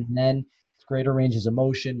athlete. And then greater ranges of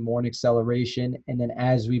motion, more acceleration. And then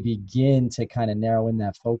as we begin to kind of narrow in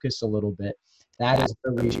that focus a little bit, that is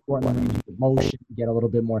where we shorten the range of motion, get a little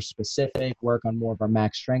bit more specific, work on more of our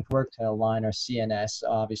max strength work to align our CNS,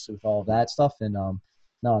 obviously, with all of that stuff. And no,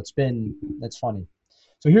 that's funny.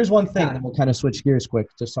 So here's one thing, and then we'll kind of switch gears quick,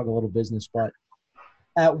 just talk a little business. But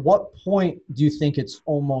at what point do you think it's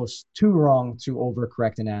almost too wrong to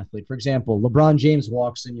overcorrect an athlete? For example, LeBron James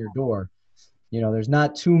walks in your door. There's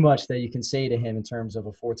not too much that you can say to him in terms of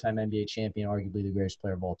a 4-time NBA champion, arguably the greatest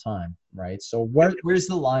player of all time, right? So where's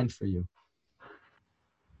the line for you?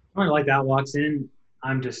 Someone like that walks in,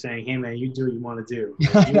 I'm just saying, hey man, you do what you want to do.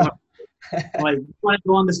 Like, you want to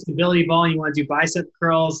go on the stability ball and you want to do bicep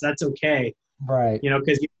curls, that's okay. Right.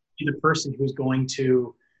 Because you're the person who's going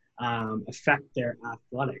to affect their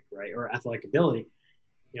athletic, right, or athletic ability.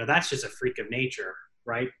 That's just a freak of nature,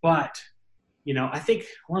 right? But I think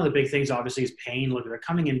one of the big things obviously is pain. Look, they're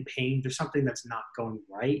coming in pain. There's something that's not going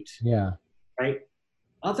right. Yeah. Right.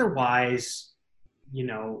 Otherwise,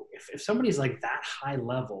 if somebody's like that high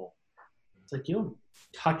level, it's like you don't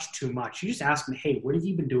touch too much. You just ask them, hey, what have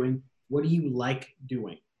you been doing? What do you like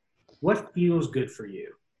doing? What feels good for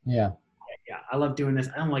you? Yeah. Yeah, I love doing this.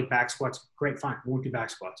 I don't like back squats. Great, fine. I won't do back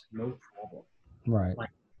squats. No problem. Right.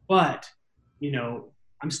 But,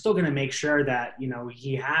 I'm still going to make sure that,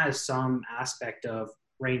 he has some aspect of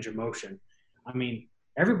range of motion. I mean,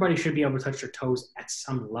 everybody should be able to touch their toes at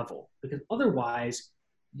some level because otherwise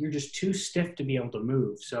you're just too stiff to be able to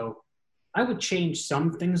move. So I would change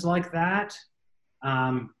some things like that.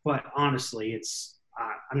 But honestly,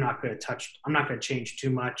 I'm not going to change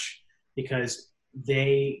too much because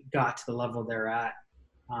they got to the level they're at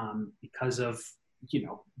because of,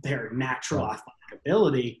 their natural athletic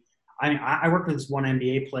ability. I worked with this one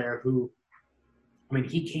NBA player who,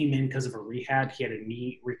 he came in because of a rehab. He had a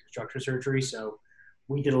knee reconstruction surgery. So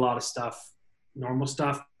we did a lot of stuff, normal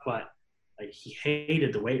stuff, but like he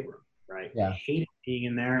hated the weight room, right? Yeah. He hated being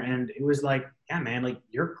in there. And it was like, yeah, man, like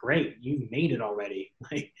you're great. You made it already.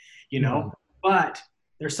 Like, but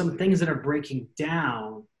there's some things that are breaking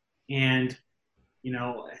down. And,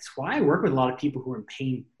 it's why I work with a lot of people who are in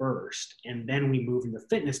pain first. And then we move into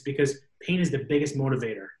fitness because pain is the biggest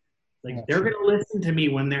motivator. Like they're going to listen to me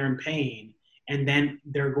when they're in pain. And then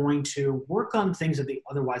they're going to work on things that they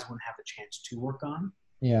otherwise wouldn't have a chance to work on.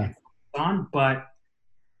 Yeah. But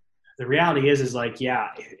the reality is like, yeah,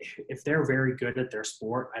 if they're very good at their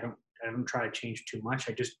sport, I don't try to change too much.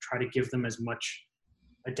 I just try to give them as much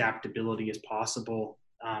adaptability as possible,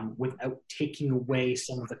 without taking away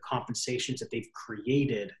some of the compensations that they've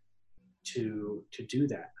created to do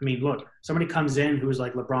that. I mean, look, somebody comes in who's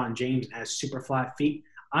like LeBron James and has super flat feet.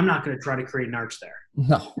 I'm not going to try to create an arch there.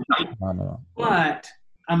 No. But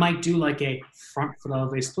I might do like a front foot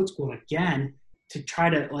elevated split squat again to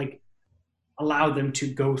try to like allow them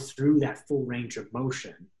to go through that full range of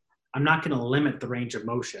motion. I'm not going to limit the range of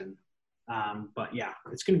motion. But yeah,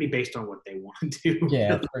 it's going to be based on what they want to do.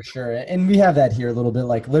 Yeah, for sure. And we have that here a little bit,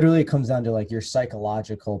 like literally it comes down to like your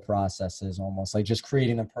psychological processes, almost like just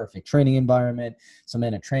creating a perfect training environment, some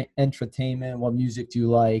entertainment. What music do you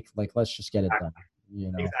like? Like, let's just get it done.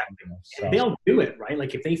 Exactly. So. And they'll do it, right?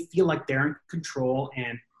 Like if they feel like they're in control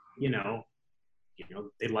and,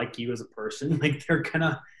 they like you as a person, like they're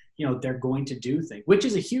gonna, they're going to do things, which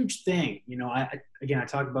is a huge thing. I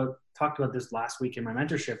talked about this last week in my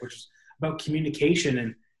mentorship, which is about communication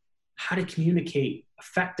and how to communicate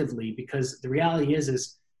effectively, because the reality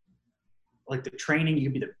is like the training, you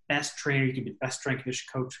can be the best trainer, you can be the best strength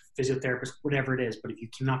conditioning coach, physiotherapist, whatever it is. But if you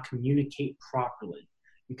cannot communicate properly,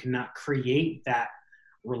 you cannot create that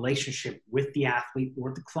relationship with the athlete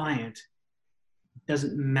or the client, it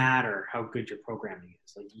doesn't matter how good your programming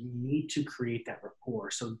is. Like you need to create that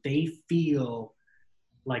rapport so they feel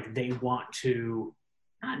like they want to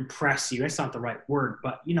not impress you. That's not the right word,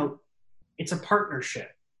 but it's a partnership,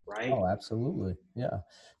 right? Oh, absolutely. Yeah,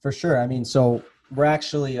 for sure. I mean, so we're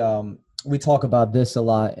actually, we talk about this a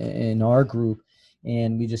lot in our group,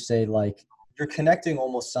 and we just say like, you're connecting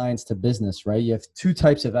almost science to business, right? You have two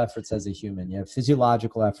types of efforts as a human. You have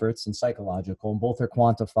physiological efforts and psychological, and both are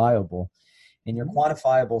quantifiable. And your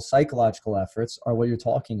quantifiable psychological efforts are what you're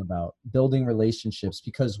talking about, building relationships,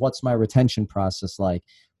 because what's my retention process like?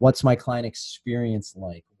 What's my client experience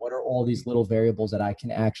like? What are all these little variables that I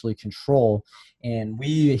can actually control? And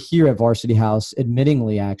we here at Varsity House,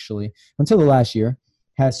 admittingly, actually, until the last year,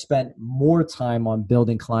 has spent more time on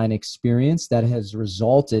building client experience that has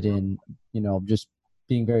resulted in, just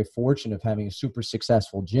being very fortunate of having a super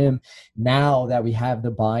successful gym. Now that we have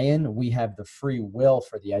the buy-in, we have the free will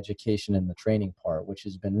for the education and the training part, which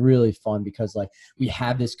has been really fun because like we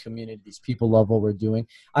have this community, these people love what we're doing.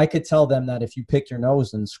 I could tell them that if you pick your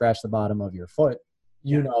nose and scratch the bottom of your foot,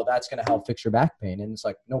 that's going to help fix your back pain. And it's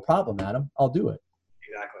like, no problem, Adam, I'll do it.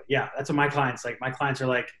 Exactly. Yeah. That's what my clients like. My clients are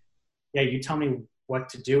like, yeah, you tell me what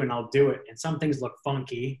to do and I'll do it. And some things look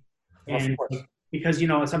funky. And because,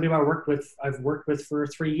 some people I've worked with for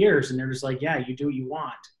 3 years and they're just like, yeah, you do what you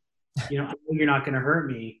want. I know you're not going to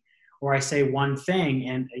hurt me. Or I say one thing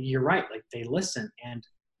and you're right. Like they listen.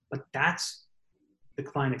 But that's the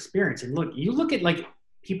client experience. And look, you look at like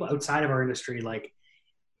people outside of our industry, like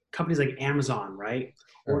companies like Amazon, right?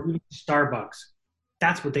 Sure. Or even Starbucks.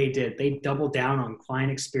 That's what they did. They doubled down on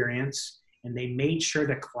client experience and they made sure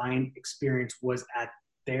that client experience was at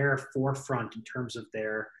their forefront in terms of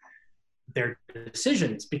their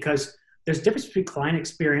decisions, because there's a difference between client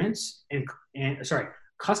experience and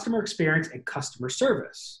customer experience and customer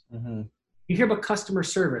service. Mm-hmm. You hear about customer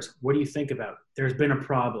service. What do you think about? There's been a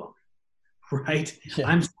problem, right? Yeah.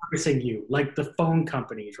 I'm servicing you like the phone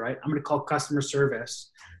companies, right? I'm going to call customer service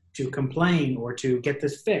to complain or to get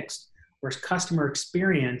this fixed. Whereas customer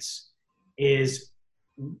experience is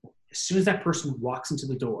as soon as that person walks into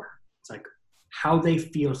the door, it's like how they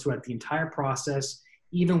feel throughout the entire process,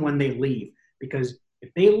 even when they leave. Because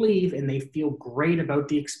if they leave and they feel great about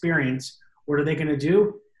the experience, what are they going to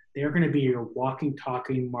do? They're going to be your walking,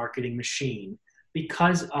 talking marketing machine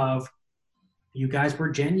because of you guys were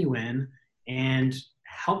genuine and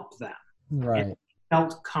helped them. Right. And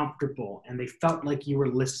felt comfortable and they felt like you were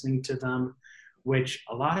listening to them, which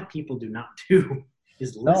a lot of people do not do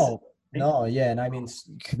is listen. No, yeah. And I mean,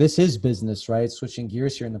 this is business, right? Switching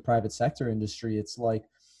gears here in the private sector industry. It's like,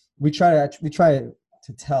 we try to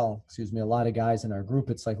tell, a lot of guys in our group,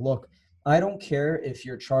 it's like, look, I don't care if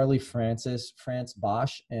you're Charlie Francis, France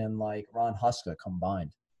Bosch, and like Ron Huska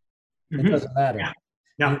combined. It doesn't matter. Yeah.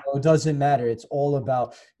 No. It doesn't matter. It's all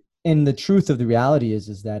about, and the truth of the reality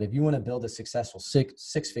is that if you want to build a successful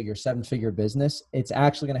six-figure, seven-figure business, it's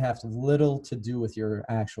actually going to have little to do with your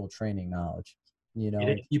actual training knowledge.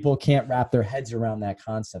 People can't wrap their heads around that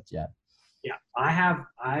concept yet. Yeah,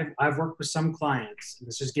 I've worked with some clients, and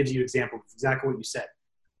this just gives you an example of exactly what you said.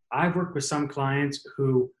 I've worked with some clients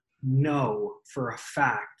who know for a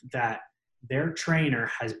fact that their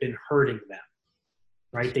trainer has been hurting them,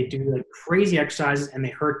 right? They do like crazy exercises and they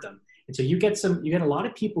hurt them. And so you get a lot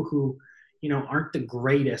of people who, aren't the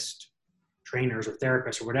greatest trainers or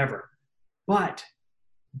therapists or whatever, but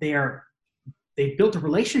they're they built a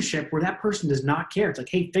relationship where that person does not care. It's like,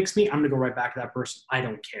 hey, fix me. I'm going to go right back to that person. I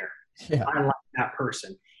don't care. Yeah. I like that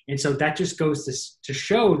person. And so that just goes to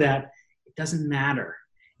show that it doesn't matter,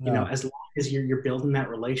 No. as long as you're building that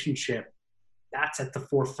relationship, that's at the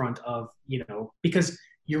forefront of, because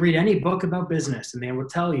you read any book about business and they will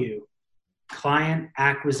tell you client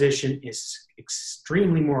acquisition is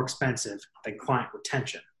extremely more expensive than client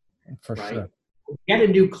retention, For right? sure. Get a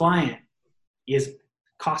new client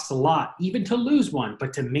costs a lot, even to lose one,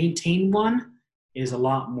 but to maintain one is a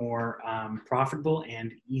lot more profitable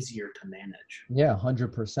and easier to manage. Yeah,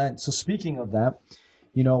 100%. So speaking of that,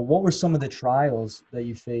 what were some of the trials that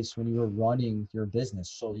you faced when you were running your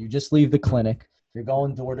business? So you just leave the clinic, you're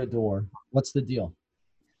going door to door. What's the deal?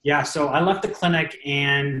 Yeah, so I left the clinic,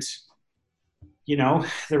 and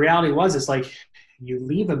the reality was, it's like you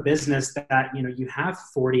leave a business that you have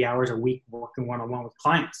 40 hours a week working one-on-one with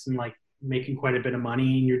clients and like making quite a bit of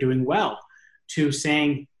money and you're doing well, to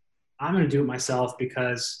saying, I'm going to do it myself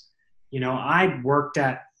because, I worked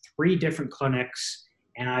at 3 different clinics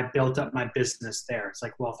and I built up my business there. It's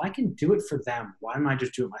like, well, if I can do it for them, why don't I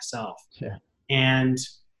just do it myself? Yeah. And,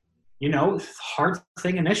 the hard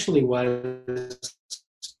thing initially was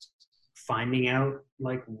finding out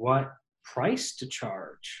like what price to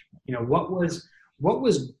charge, what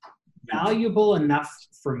was valuable enough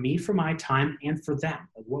for me, for my time, and for them.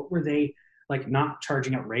 Like, what were they, like, not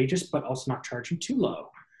charging outrageous, but also not charging too low?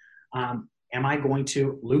 Am I going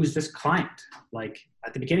to lose this client? Like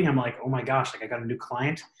at the beginning, I'm like, oh my gosh, like I got a new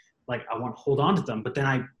client. Like I want to hold on to them. But then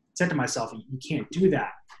I said to myself, you can't do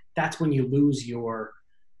that. That's when you lose your,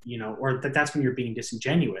 or that's when you're being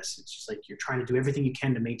disingenuous. It's just like, you're trying to do everything you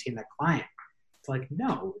can to maintain that client. It's like,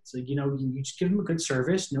 no, it's like, you just give them a good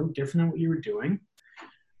service, no different than what you were doing.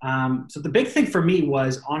 So the big thing for me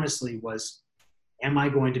was, honestly, am I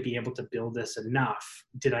going to be able to build this enough?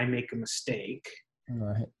 Did I make a mistake?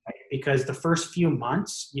 Right. Because the first few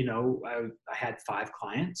months, I had 5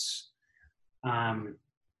 clients.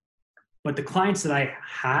 But the clients that I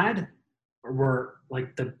had were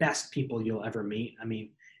like the best people you'll ever meet. I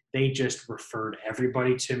mean, they just referred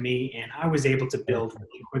everybody to me, and I was able to build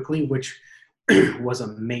really quickly, which was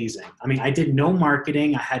amazing. I mean, I did no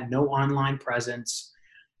marketing. I had no online presence.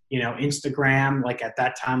 Instagram, like at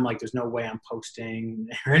that time, like there's no way I'm posting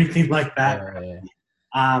or anything like that.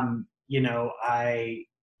 I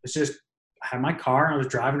was just, I had my car and I was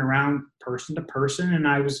driving around person to person, and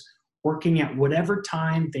I was working at whatever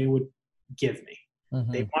time they would give me.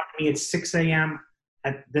 Mm-hmm. They wanted me at 6 a.m.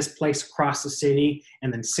 at this place across the city,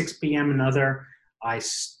 and then 6 p.m. another. I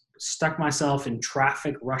stuck myself in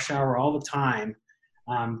traffic, rush hour all the time,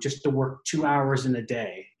 just to work 2 hours in a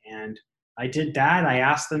day. And I did that. I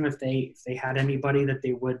asked them if they had anybody that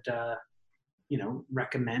they would,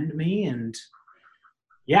 recommend me. And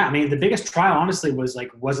yeah, I mean, the biggest trial honestly was like,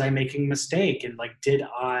 was I making a mistake? And like,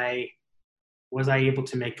 was I able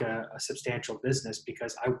to make a substantial business?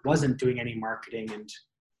 Because I wasn't doing any marketing and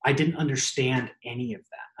I didn't understand any of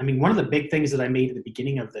that. I mean, one of the big things that I made at the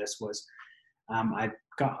beginning of this was, I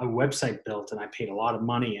got a website built and I paid a lot of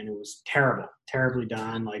money, and it was terribly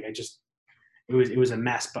done. Like it was a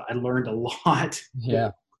mess, but I learned a lot.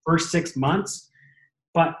 Yeah. The first 6 months,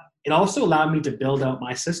 but it also allowed me to build out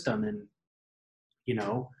my system and,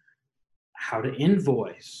 how to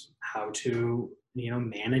invoice, how to,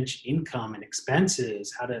 manage income and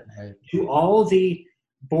expenses, how to do all the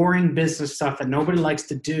boring business stuff that nobody likes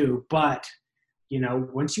to do. But,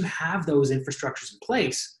 once you have those infrastructures in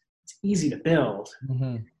place, it's easy to build,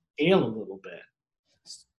 scale a little bit.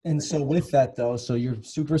 And so with that though, so you're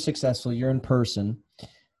super successful, you're in person.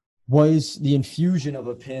 Was the infusion of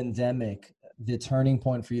a pandemic the turning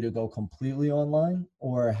point for you to go completely online,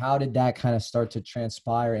 or how did that kind of start to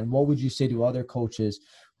transpire? And what would you say to other coaches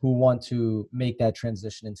who want to make that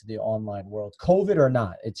transition into the online world, COVID or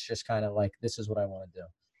not? It's just kind of like, this is what I want to do.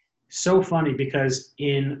 So funny, because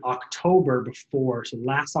in last October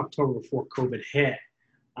before COVID hit,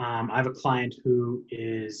 I have a client who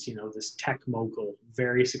is, this tech mogul,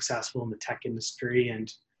 very successful in the tech industry.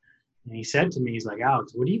 And he said to me, he's like,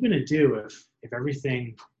 Alex, what are you going to do if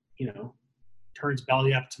everything, turns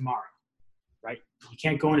belly up tomorrow, right? You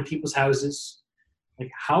can't go into people's houses. Like,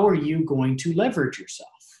 how are you going to leverage yourself?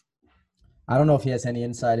 I don't know if he has any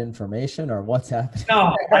inside information or what's happening.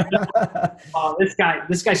 No, I know.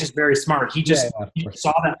 This guy's just very smart. He Yeah, just yeah, of he course.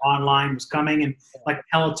 saw that online was coming, and like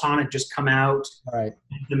Peloton had just come out, All right.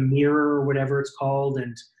 the Mirror or whatever it's called,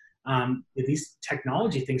 and these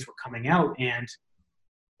technology things were coming out, and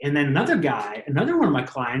then another one of my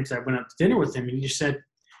clients, I went out to dinner with him, and he just said,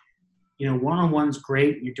 one-on-one's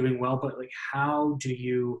great, you're doing well, but like, how do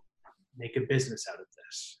you make a business out of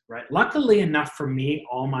this, right? Luckily enough for me,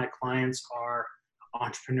 all my clients are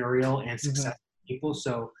entrepreneurial and successful people,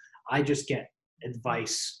 so I just get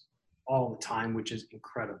advice all the time, which is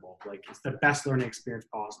incredible. Like, it's the best learning experience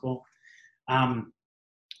possible.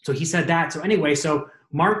 So he said that. So anyway, so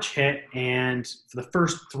March hit, and for the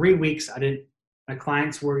first 3 weeks, my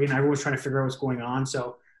clients were, everyone was trying to figure out what's going on.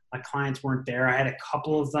 So my clients weren't there. I had a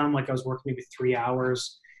couple of them, like I was working maybe 3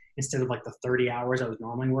 hours instead of like the 30 hours I was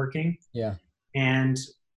normally working. Yeah. And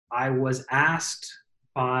I was asked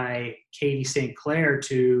by Katie St. Clair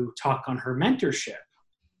to talk on her mentorship.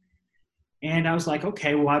 And I was like,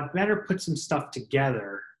 okay, well, I better put some stuff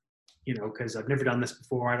together, because I've never done this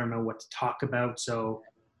before. I don't know what to talk about. So,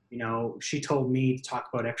 she told me to talk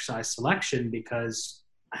about exercise selection because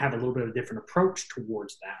I have a little bit of a different approach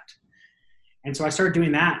towards that. And so I started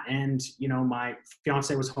doing that. And, my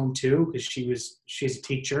fiance was home too, because she's a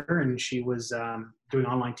teacher, and she was doing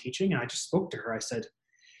online teaching. And I just spoke to her. I said,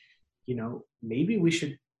 maybe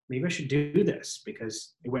I should do this,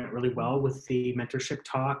 because it went really well with the mentorship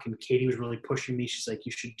talk, and Katie was really pushing me. She's like,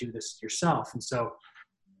 you should do this yourself. And so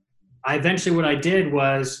what I did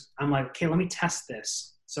was, I'm like, okay, let me test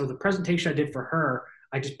this. So the presentation I did for her,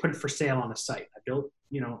 I just put it for sale on the site. I built,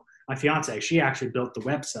 my fiance, she actually built the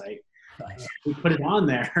website. Nice. We put it on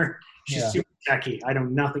there. She's Yeah. super techie. I know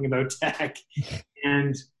nothing about tech.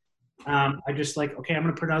 And I just like, okay, I'm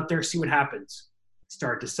going to put it out there, see what happens.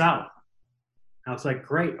 Start to sell. I was like,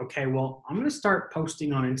 great. Okay, well, I'm going to start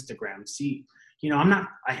posting on Instagram. See,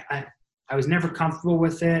 I was never comfortable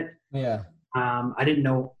with it. Yeah. I didn't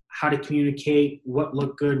know how to communicate, what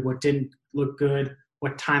looked good, what didn't look good,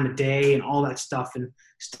 what time of day, and all that stuff, and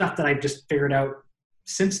stuff that I've just figured out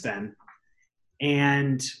since then.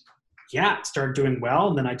 And yeah, it started doing well.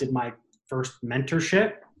 And then I did my first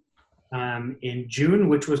mentorship in June,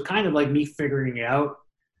 which was kind of like me figuring it out.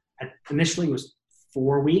 Initially, it was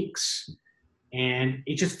 4 weeks, and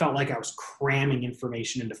it just felt like I was cramming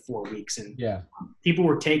information into 4 weeks. And people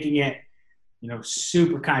were taking it,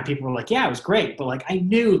 super kind. People were like, yeah, it was great. But like, I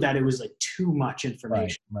knew that it was like too much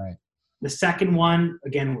information. Right. The second one,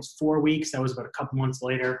 again, was 4 weeks. That was about a couple months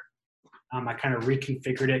later. I kind of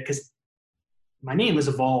reconfigured it because my name is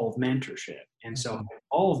Evolve Mentorship. And so I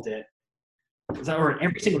evolved it, or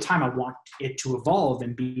every single time I want it to evolve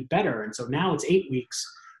and be better. And so now it's 8 weeks,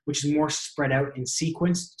 which is more spread out and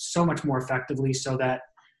sequenced so much more effectively, so that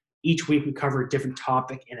each week we cover a different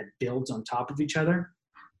topic and it builds on top of each other.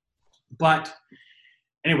 But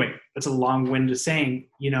anyway, that's a long-winded saying,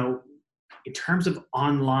 in terms of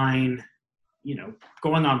online,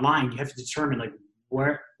 going online, you have to determine like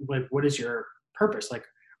what is your purpose? Like,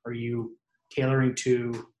 are you tailoring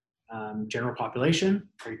to general population?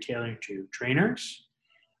 Are you tailoring to trainers?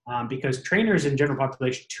 Because trainers and general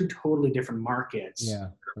population, two totally different markets. Yeah.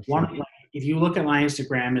 For sure. One, like, if you look at my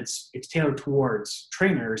Instagram, it's tailored towards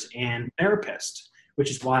trainers and therapists, which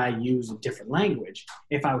is why I use a different language.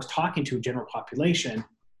 If I was talking to a general population,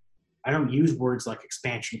 I don't use words like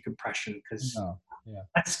expansion and compression, because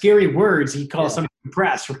that's scary words. You call something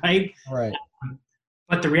compressed, right? Right.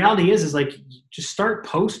 But the reality is like, just start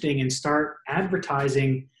posting and start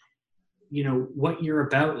advertising, what you're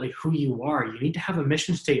about, like who you are. You need to have a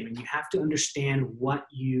mission statement. You have to understand what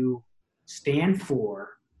you stand for.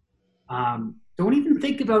 Don't even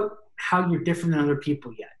think about how you're different than other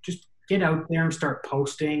people yet. Just get out there and start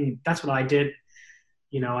posting. That's what I did.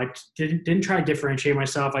 I didn't try to differentiate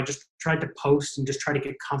myself. I just tried to post and just try to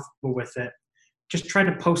get comfortable with it. Just try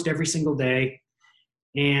to post every single day.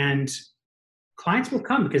 And clients will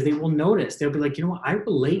come because they will notice. They'll be like, I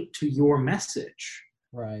relate to your message.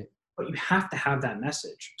 Right. But you have to have that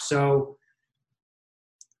message. So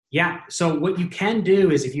so what you can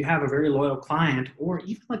do is, if you have a very loyal client, or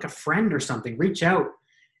even like a friend or something, reach out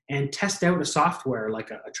and test out a software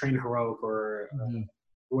like a Train Heroic or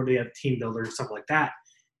what do you have, Team Builder, stuff like that.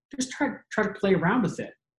 Just try to play around with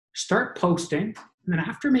it. Start posting, and then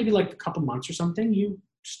after maybe like a couple months or something, you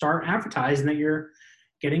start advertising that you're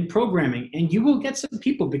getting programming, and you will get some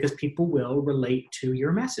people, because people will relate to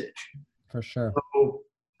your message. For sure. So,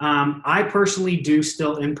 I personally do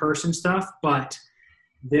still in-person stuff, but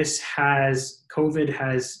COVID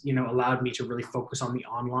has, allowed me to really focus on the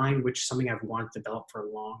online, which is something I've wanted to develop for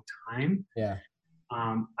a long time. Yeah.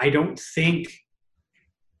 I don't think,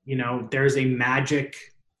 there's a magic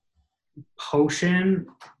potion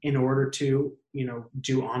in order to,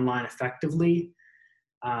 do online effectively.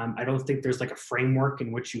 I don't think there's like a framework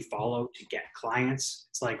in which you follow to get clients.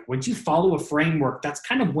 It's like once you follow a framework, that's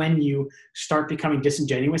kind of when you start becoming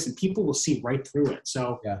disingenuous and people will see right through it.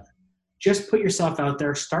 So Yeah. just put yourself out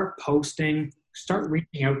there, start posting, start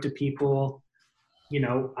reaching out to people.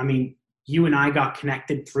 I mean, you and I got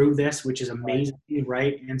connected through this, which is amazing,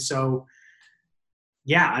 right? And so,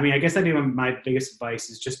 yeah, I mean, I guess that'd be my biggest advice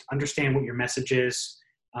is just understand what your message is,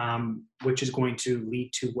 which is going to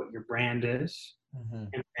lead to what your brand is.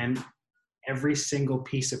 Mm-hmm. And every single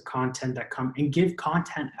piece of content that come and give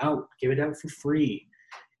content out, give it out for free,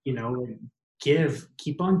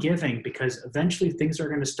 keep on giving, because eventually things are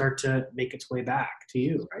going to start to make its way back to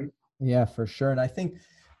you, right? Yeah, for sure. And I think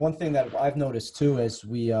one thing that I've noticed too, as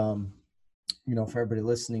we, for everybody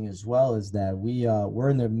listening as well, is that we're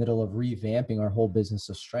in the middle of revamping our whole business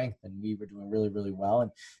of strength, and we were doing really, really well,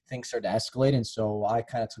 and things started to escalate. And so I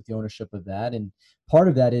kind of took the ownership of that. And part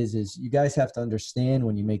of that is you guys have to understand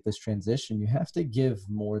when you make this transition, you have to give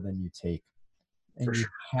more than you take. And you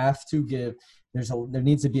have to give, there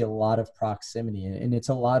needs to be a lot of proximity, and it's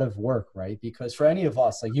a lot of work, right? Because for any of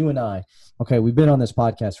us, like you and I, okay, we've been on this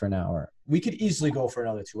podcast for an hour. We could easily go for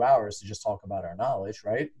another 2 hours to just talk about our knowledge,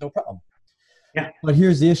 right? No problem. Yeah. But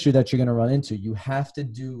here's the issue that you're going to run into. You have to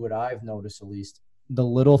do what I've noticed, at least, the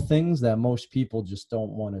little things that most people just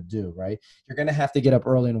don't want to do, right? You're going to have to get up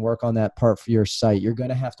early and work on that part for your site. You're going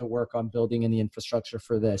to have to work on building in the infrastructure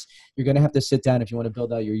for this. You're going to have to sit down if you want to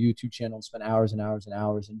build out your YouTube channel and spend hours and hours and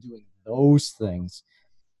hours in doing those things.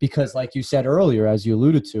 Because like you said earlier, as you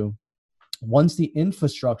alluded to, once the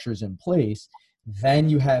infrastructure is in place, then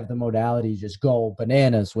you have the modality just go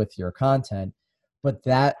bananas with your content. But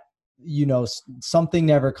that, something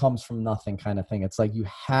never comes from nothing kind of thing. It's like you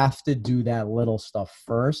have to do that little stuff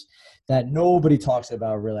first that nobody talks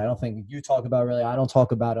about really. I don't think you talk about really. I don't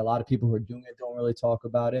talk about it. A lot of people who are doing it don't really talk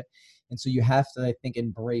about it. And so you have to, I think,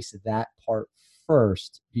 embrace that part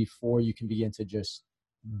first before you can begin to just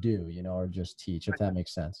do, or just teach, if that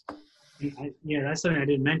makes sense. Yeah, that's something I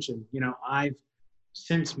didn't mention.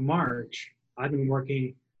 Since March, I've been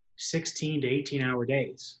working 16 to 18-hour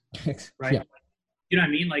days, right? Yeah. You know what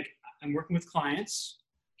I mean? Like I'm working with clients,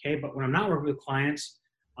 okay, but when I'm not working with clients,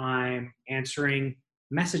 I'm answering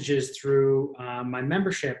messages through my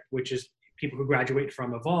membership, which is people who graduate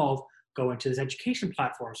from Evolve go into this education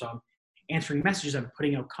platform. So I'm answering messages, I'm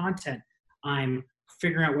putting out content, I'm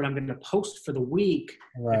figuring out what I'm going to post for the week,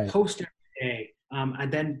 Right. I post every day. I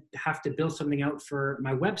then have to build something out for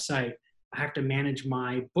my website. I have to manage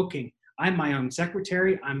my booking. I'm my own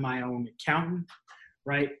secretary. I'm my own accountant,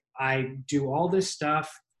 right? I do all this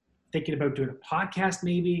stuff, thinking about doing a podcast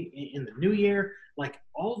maybe in the new year, like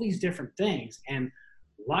all these different things. And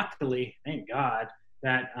luckily, thank God,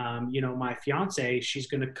 that, my fiance, she's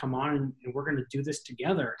going to come on and we're going to do this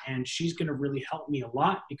together. And she's going to really help me a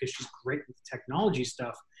lot because she's great with technology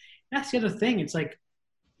stuff. That's the other thing. It's like,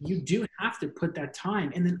 you do have to put that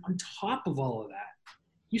time. And then on top of all of that,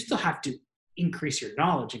 you still have to increase your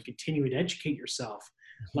knowledge and continue to educate yourself.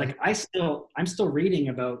 Like I'm still reading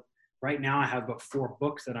about, right now I have about 4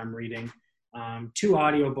 books that I'm reading, 2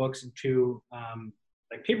 audio books and 2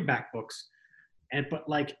 like paperback books. But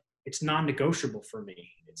like, it's non-negotiable for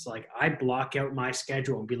me. It's like, I block out my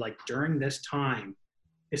schedule and be like, during this time,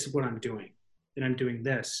 this is what I'm doing. Then I'm doing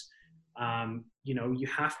this. You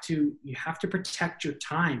have to protect your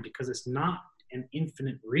time because it's not an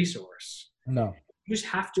infinite resource. No. You just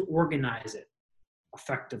have to organize it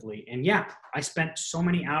effectively. And yeah, I spent so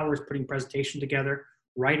many hours putting presentation together,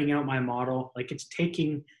 writing out my model. Like it's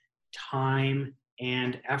taking time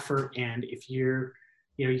and effort. And if you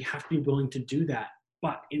have to be willing to do that,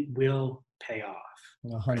 but it will pay off.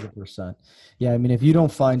 100%. Yeah. I mean, if you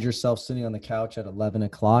don't find yourself sitting on the couch at 11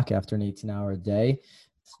 o'clock after an 18-hour day,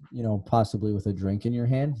 possibly with a drink in your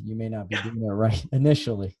hand, you may not be doing it right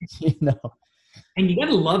initially, And you got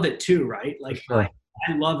to love it too, right? Like sure.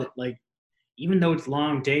 I love it. Like, even though it's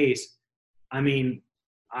long days, I mean,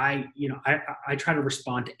 I try to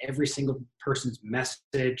respond to every single person's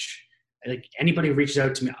message. Like anybody who reaches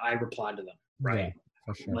out to me, I reply to them, right? Yeah,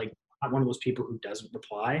 for sure. Like I'm not one of those people who doesn't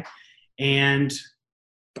reply. And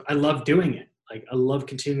I love doing it. Like I love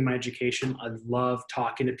continuing my education. I love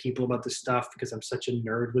talking to people about this stuff because I'm such a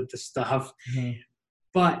nerd with this stuff. Mm-hmm.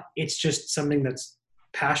 But it's just something that's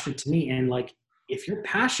passionate to me. And like, if you're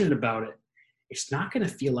passionate about it, it's not going to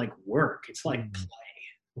feel like work. It's like play,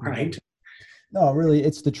 right? No, really,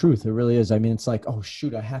 it's the truth. It really is. I mean, it's like, oh,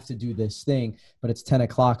 shoot, I have to do this thing, but it's 10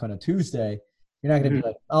 o'clock on a Tuesday. You're not going to Mhm. be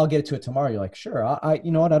like, I'll get to it tomorrow. You're like, sure,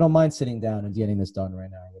 you know what? I don't mind sitting down and getting this done right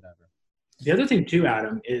now or whatever. The other thing too,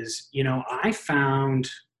 Adam, is, I found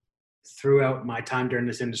throughout my time during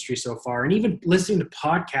this industry so far, and even listening to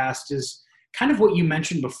podcasts, is kind of what you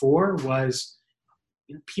mentioned before was,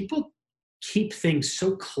 people keep things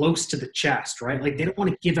so close to the chest, right? Like they don't want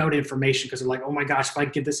to give out information because they're like, oh my gosh, if I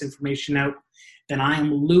give this information out, then I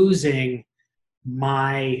am losing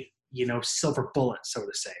my, silver bullet, so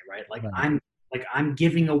to say, right? Like Right. I'm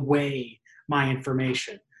giving away my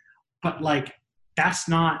information. But like that's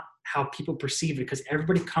not how people perceive it, because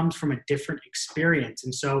everybody comes from a different experience.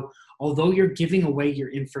 And so although you're giving away your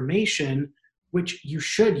information, which you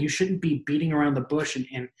shouldn't be beating around the bush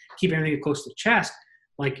and keep everything close to the chest.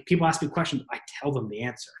 Like people ask me questions, I tell them the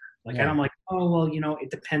answer. Like I Yeah. don't like, oh well,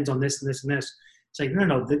 it depends on this and this and this. It's like,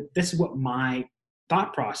 no, this is what my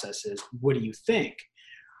thought process is. What do you think?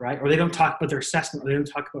 Right? Or they don't talk about their assessment, or they don't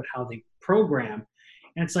talk about how they program.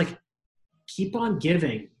 And it's like, keep on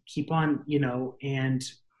giving, keep on, and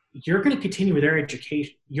you're going to continue with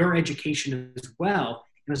your education as well.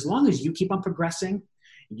 And as long as you keep on progressing,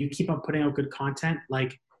 you keep on putting out good content,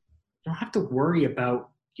 like you don't have to worry about,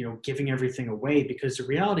 giving everything away, because the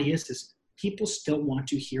reality is people still want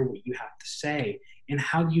to hear what you have to say and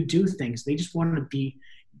how you do things. They just want to be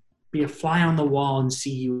a fly on the wall and see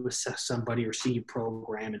you assess somebody or see you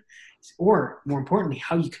program, and or more importantly,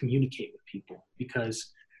 how you communicate with people,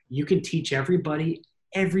 because you can teach everybody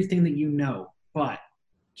everything that you know, but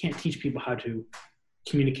can't teach people how to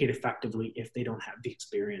communicate effectively if they don't have the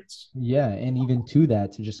experience. Yeah, and even to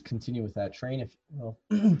that, to just continue with that train, if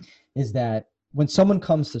is that when someone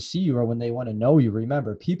comes to see you or when they want to know you,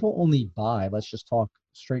 remember, people only buy, let's just talk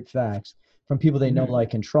straight facts, from people they know, Mm-hmm.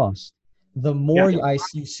 like, and trust. The more Yeah.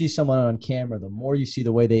 you see someone on camera, the more you see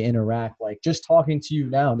the way they interact. Like just talking to you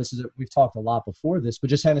now, and we've talked a lot before this, but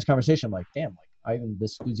just having this conversation, I'm like, damn, like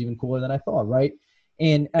this dude's even cooler than I thought, right?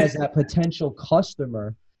 And as that potential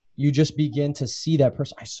customer, you just begin to see that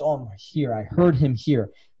person. I saw him here. I heard him here.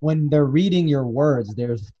 When they're reading your words,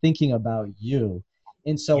 they're thinking about you.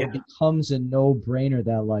 And so Yeah. it becomes a no-brainer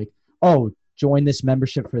that like, oh, join this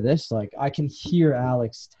membership for this. Like I can hear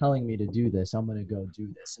Alex telling me to do this. I'm going to go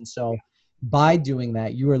do this. And so by doing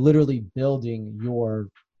that, you are literally building your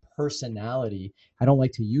personality. I don't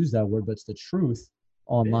like to use that word, but it's the truth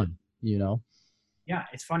online, you know? Yeah,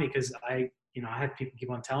 it's funny because I have people keep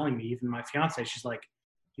on telling me, even my fiance, she's like,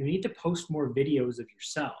 you need to post more videos of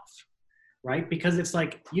yourself, right? Because it's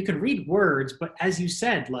like you can read words, but as you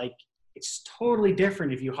said, like it's totally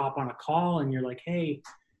different if you hop on a call and you're like, hey,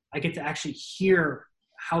 I get to actually hear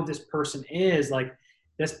how this person is. Like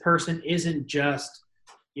this person isn't just,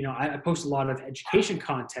 I post a lot of education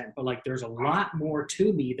content, but like there's a lot more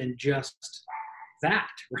to me than just that,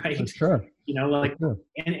 For right? sure. For Like, sure.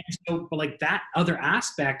 and so, but like that other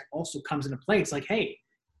aspect also comes into play. It's like, hey,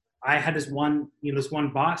 I had this one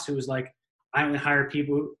boss who was like, I only hire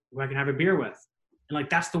people who I can have a beer with. And like,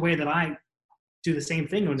 that's the way that I do the same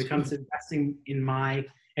thing when it comes to investing in my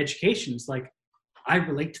education. It's like, I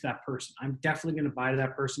relate to that person. I'm definitely going to buy to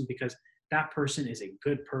that person because that person is a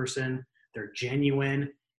good person. They're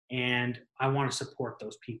genuine, and I want to support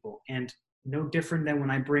those people. And no different than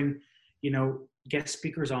when I bring, guest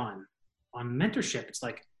speakers on mentorship. It's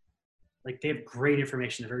like they have great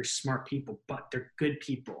information. They're very smart people, but they're good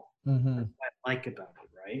people. Mm-hmm. That's what I like about it,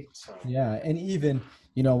 right? So Yeah, and even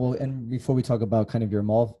well, and before we talk about kind of your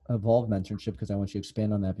evolved mentorship, because I want you to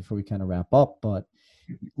expand on that before we kind of wrap up. But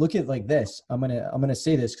look at like this. I'm gonna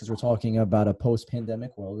say this because we're talking about a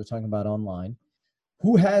post-pandemic world. We're talking about online.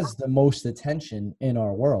 Who has the most attention in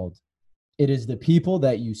our world? It is the people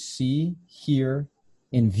that you see, hear,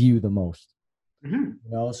 and view the most. mhm.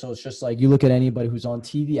 So it's just like you look at anybody who's on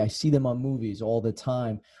TV. I see them on movies all the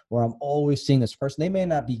time, where I'm always seeing this person. They may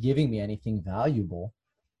not be giving me anything valuable,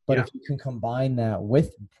 but Yeah, if you can combine that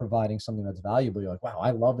with providing something that's valuable, you're like, wow,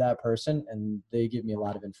 I love that person, and they give me a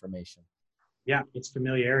lot of information. yeah, it's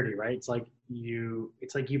familiarity, right? It's like you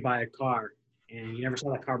buy a car and you never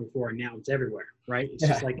saw that car before, and now it's everywhere, right? It's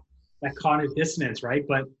just Yeah, like that cognitive dissonance, right?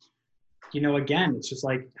 But again, it's just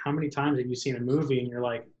like how many times have you seen a movie and you're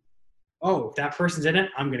like, oh, if that person's in it,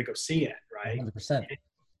 I'm gonna go see it, right? 100%.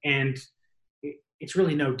 And it's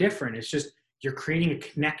really no different. It's just you're creating a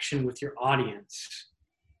connection with your audience,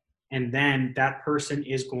 and then that person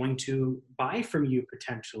is going to buy from you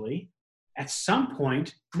potentially at some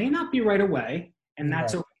point. May not be right away, and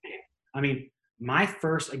that's Right. okay. I mean, my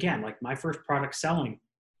first product selling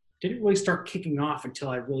didn't really start kicking off until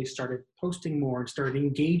I really started posting more and started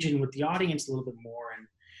engaging with the audience a little bit more and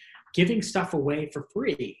giving stuff away for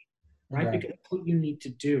free, right? Okay. Because that's what you need to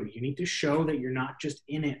do. You need to show that you're not just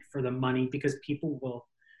in it for the money, because people will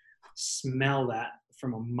smell that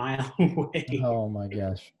from a mile away. Oh my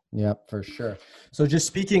gosh. Yep, for sure. So just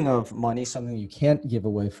speaking of money, something you can't give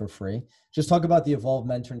away for free, just talk about the Evolve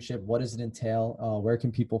mentorship. What does it entail? Where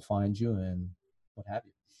can people find you and what have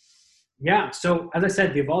you? Yeah. So as I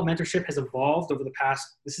said, the Evolve mentorship has evolved over the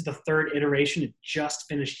past, this is the third iteration. It just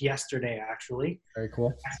finished yesterday, actually, Very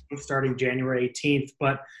cool. starting January 18th.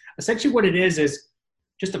 But essentially what it is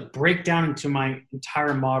just a breakdown into my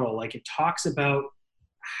entire model. Like it talks about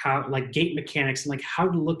how, like gait mechanics, and like how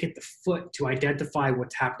to look at the foot to identify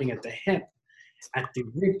what's happening at the hip, at the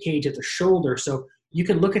rib cage, at the shoulder. So you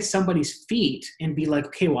can look at somebody's feet and be like,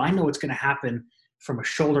 okay, well, I know what's going to happen from a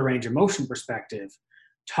shoulder range of motion perspective.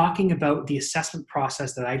 Talking about the assessment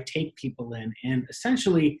process that I take people in, and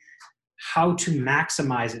essentially how to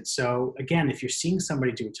maximize it. So again, if you're seeing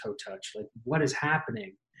somebody do a toe touch, like what is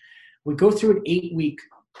happening? We go through an 8-week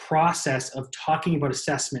process of talking about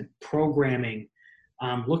assessment, programming,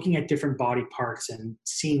 looking at different body parts and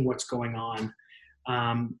seeing what's going on.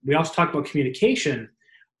 We also talk about communication,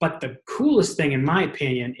 but the coolest thing, in my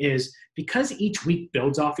opinion, is because each week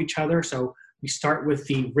builds off each other. So we start with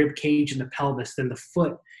the rib cage and the pelvis, then the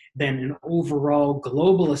foot, then an overall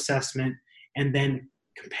global assessment, and then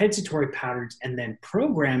compensatory patterns, and then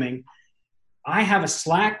programming. I have a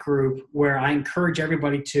Slack group where I encourage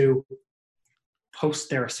everybody to post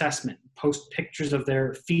their assessment, post pictures of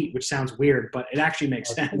their feet, which sounds weird, but it actually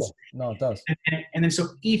makes sense. Cool. No, it does. And then so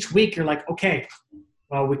each week you're like, okay,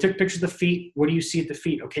 well, we took pictures of the feet. What do you see at the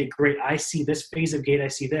feet? Okay, great. I see this phase of gait. I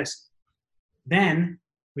see this. Then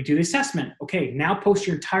we do the assessment. Okay, now post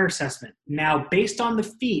your entire assessment. Now, based on the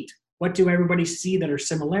feet, what do everybody see that are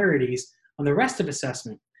similarities on the rest of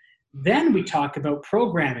assessment? Then we talk about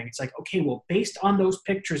programming. It's like, okay, well, based on those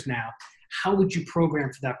pictures now, how would you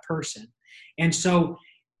program for that person? And so,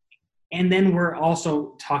 and then we're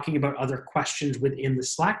also talking about other questions within the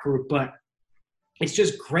Slack group, but it's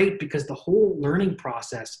just great because the whole learning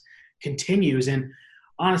process continues. And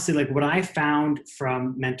honestly, like what I found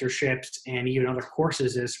from mentorships and even other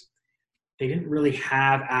courses is they didn't really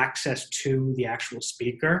have access to the actual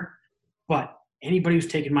speaker, but anybody who's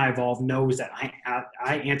taken my Evolve knows that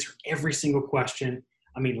I answer every single question.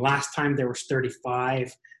 I mean, last time there was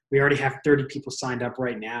 35. We already have 30 people signed up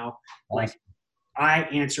right now. Awesome. Like I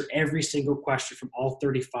answer every single question from all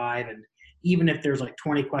 35. And even if there's like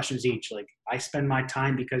 20 questions each, like I spend my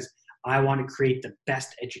time because I want to create the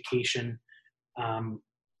best education,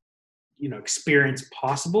 experience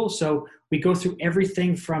possible. So we go through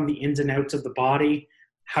everything from the ins and outs of the body,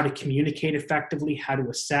 how to communicate effectively, how to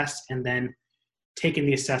assess, and then taking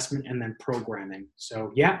the assessment and then programming.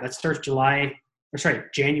 So yeah, that starts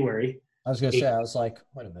January. I was going to say, I was like,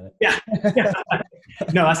 wait a minute. Yeah.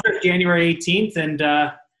 No, that starts January 18th. And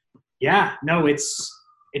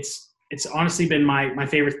it's honestly been my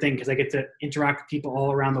favorite thing because I get to interact with people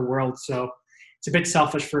all around the world. So it's a bit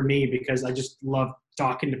selfish for me because I just love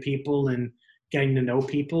talking to people and getting to know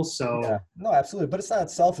people. So yeah, no, absolutely. But it's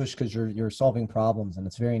not selfish because you're solving problems and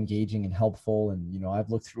it's very engaging and helpful. And,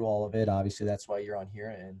 I've looked through all of it. Obviously, that's why you're on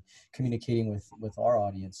here and communicating with our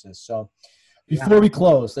audiences. So before we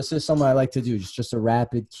close, this is something I like to do, just a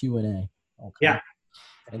rapid Q&A. Okay. Yeah.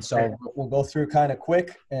 And so we'll go through kind of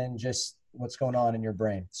quick and just what's going on in your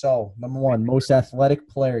brain. So number one, most athletic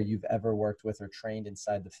player you've ever worked with or trained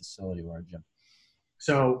inside the facility or gym.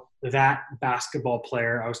 So that basketball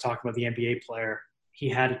player, I was talking about the NBA player, he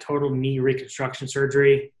had a total knee reconstruction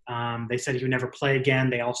surgery. They said he would never play again.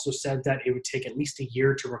 They also said that it would take at least a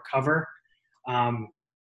year to recover.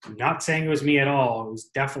 I'm not saying it was me at all. It was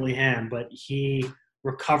definitely him, but he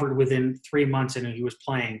recovered within 3 months and he was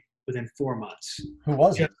playing within 4 months. Who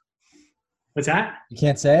was it? What's that? You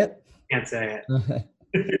can't say it? Can't say it.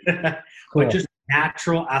 Cool. But just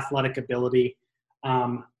natural athletic ability.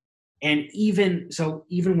 And even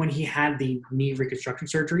when he had the knee reconstruction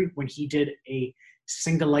surgery, when he did a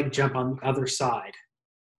single leg jump on the other side,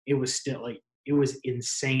 it was still it was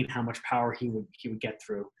insane how much power he would get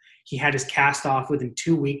through. He had his cast off within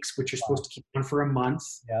 2 weeks, which you're supposed to keep on for a month.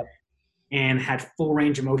 Yep. And had full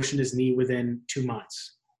range of motion in his knee within 2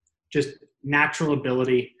 months. Just natural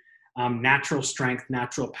ability, natural strength,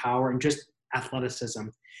 natural power, and just athleticism.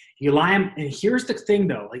 You lie him, and here's the thing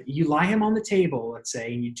though, like you lie him on the table, let's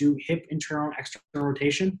say, and you do hip internal, external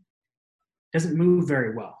rotation, doesn't move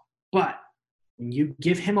very well. But when you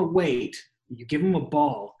give him a weight, you give him a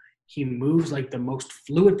ball, he moves like the most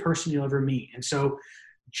fluid person you'll ever meet. And so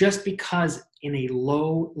just because in a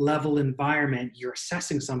low level environment, you're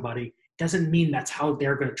assessing somebody doesn't mean that's how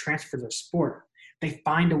they're going to transfer their sport. They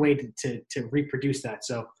find a way to reproduce that.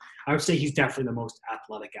 So I would say he's definitely the most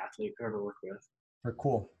athletic athlete I've ever worked with. For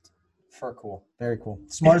cool. For cool. Very cool.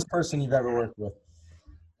 Smartest person you've ever worked with.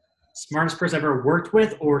 Smartest person I've ever worked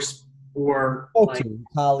with, or Spoke like to.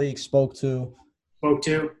 Colleague spoke to. spoke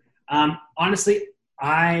to. Honestly,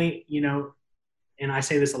 and I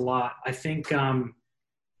say this a lot. I think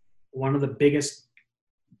one of the biggest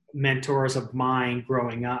mentors of mine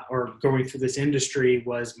growing up or going through this industry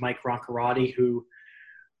was Mike Roncarati, who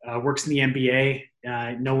works in the NBA.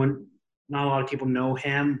 Not a lot of people know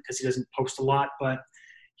him because he doesn't post a lot, but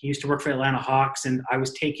he used to work for Atlanta Hawks. And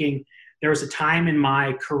there was a time in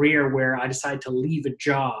my career where I decided to leave a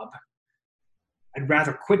job. I'd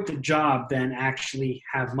rather quit the job than actually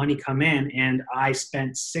have money come in. And I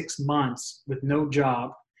spent 6 months with no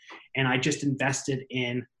job, and I just invested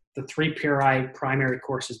in the 3 PRI primary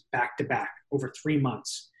courses back to back over 3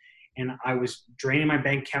 months. And I was draining my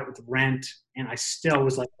bank account with rent, and I still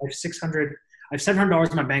was like, I have $700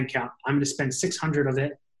 in my bank account. I'm going to spend 600 of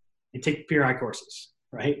it and take the PRI courses,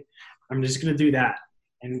 right? I'm just going to do that.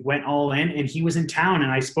 And went all in, and he was in town,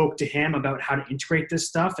 and I spoke to him about how to integrate this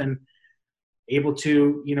stuff and able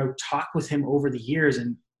to, talk with him over the years.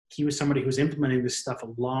 And he was somebody who was implementing this stuff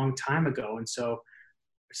a long time ago. And so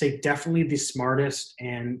I say definitely the smartest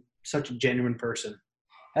and such a genuine person.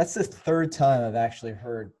 That's the third time I've actually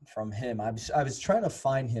heard from him. I was trying to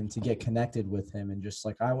find him to get connected with him, and just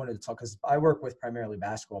like I wanted to talk, because I work with primarily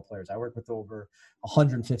basketball players. I work with over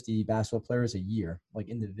 150 basketball players a year, like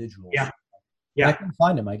individuals. Yeah. But I Yeah. couldn't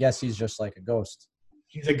find him. I guess he's just like a ghost.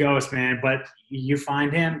 He's a ghost, man. But you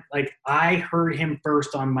find him, like I heard him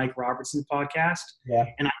first on Mike Robertson's podcast, Yeah.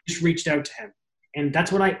 and I just reached out to him. And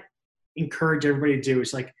that's what I encourage everybody to do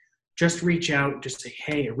is like, just reach out, just say,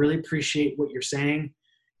 hey, I really appreciate what you're saying.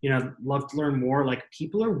 Love to learn more. Like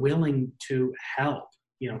people are willing to help,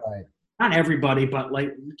 Right. not everybody, but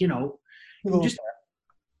like, Cool. just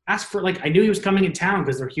ask for, like, I knew he was coming in town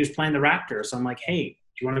because he was playing the Raptors. So I'm like, hey, do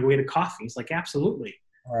you want to go get a coffee? He's like, absolutely.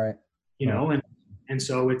 All right. And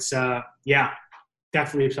so it's,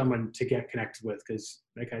 definitely someone to get connected with because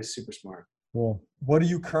that guy's super smart. Cool. What are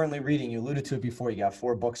you currently reading? You alluded to it before. You got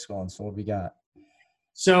 4 books going. So what we got?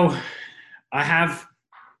 So I have,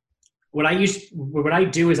 what I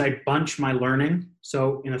do is I bunch my learning.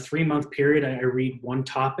 So in a 3-month period, I read one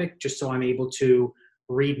topic just so I'm able to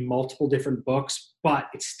read multiple different books, but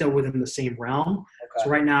it's still within the same realm. Okay. So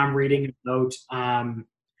right now I'm reading about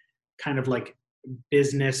kind of like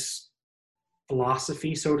business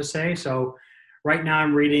philosophy, so to say. So right now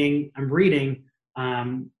I'm reading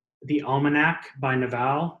The Almanac by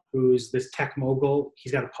Naval, who's this tech mogul.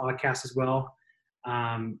 He's got a podcast as well.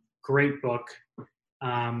 Great book.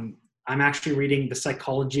 I'm actually reading The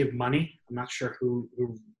Psychology of Money. I'm not sure who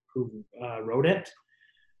wrote it.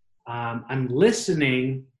 I'm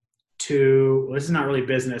listening to, well, this is not really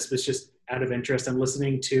business, but it's just out of interest. I'm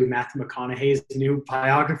listening to Matthew McConaughey's new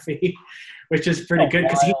biography, which is pretty good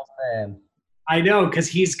because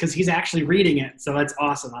he's actually reading it. So that's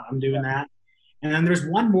awesome. I'm doing that. And then there's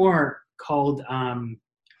one more called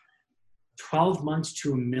 12 Months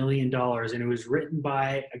to $1 Million. And it was written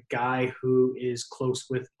by a guy who is close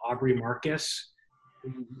with Aubrey Marcus,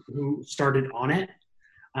 who started on it.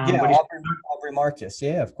 Aubrey Marcus.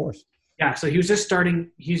 Yeah, of course. Yeah, so he was just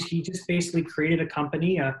starting. He just basically created a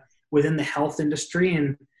company within the health industry,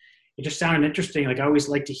 and it just sounded interesting. Like I always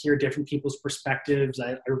like to hear different people's perspectives.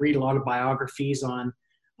 I read a lot of biographies on,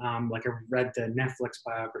 like I read the Netflix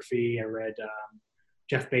biography. I read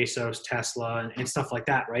Jeff Bezos, Tesla, and stuff like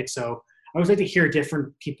that, right? So I always like to hear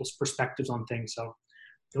different people's perspectives on things. So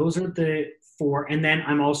those are the 4. And then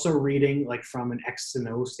I'm also reading, like from an X and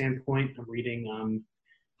O standpoint, I'm reading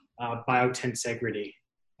Biotensegrity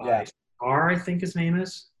by Scar, I think his name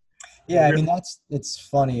is. Yeah, I mean, it's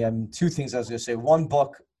funny. 2 things I was going to say. One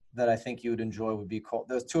book that I think you would enjoy would be called,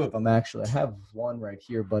 there's 2 of them actually. I have one right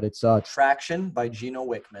here, but it's Traction by Gino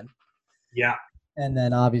Wickman. Yeah. And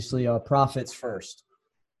then obviously Profits First.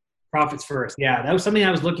 Profits First. Yeah, that was something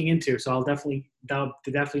I was looking into. So that'll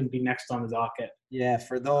definitely be next on the docket. Yeah,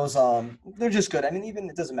 for those, they're just good. I mean, even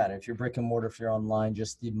it doesn't matter if you're brick and mortar, if you're online,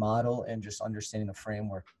 just the model and just understanding the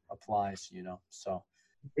framework applies, so.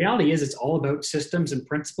 Reality is it's all about systems and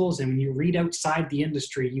principles. And when you read outside the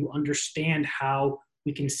industry, you understand how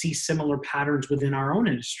we can see similar patterns within our own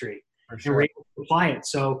industry. For sure. And we're able to apply it.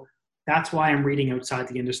 So that's why I'm reading outside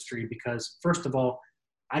the industry, because first of all,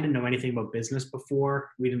 I didn't know anything about business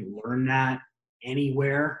before. We didn't learn that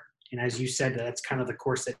anywhere. And as you said, that's kind of the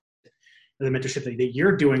course that the mentorship that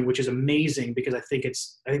you're doing, which is amazing, because I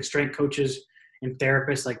think strength coaches and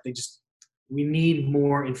therapists, like we need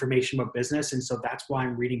more information about business. And so that's why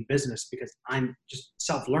I'm reading business, because I'm just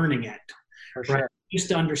self-learning it. For sure. Right? just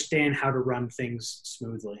to understand how to run things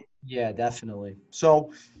smoothly. Yeah, definitely.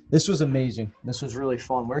 So this was amazing. This was really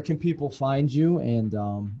fun. Where can people find you? And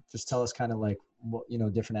just tell us kind of like what,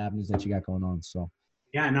 different avenues that you got going on. So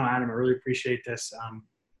Yeah, no, Adam, I really appreciate this.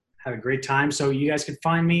 Had a great time. So you guys can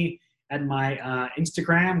find me at my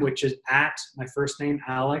Instagram, which is at my first name,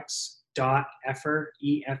 Alex.Effer,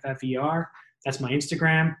 Effer. That's my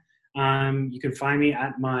Instagram. You can find me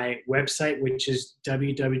at my website, which is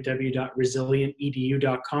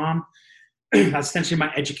www.resilientedu.com. That's essentially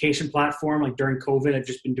my education platform. Like during COVID, I've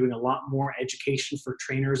just been doing a lot more education for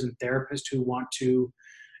trainers and therapists who want to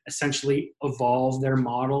essentially evolve their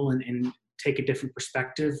model and take a different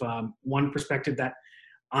perspective. One perspective that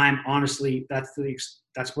I'm honestly, that's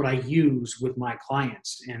what I use with my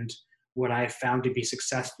clients and what I have found to be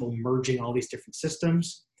successful merging all these different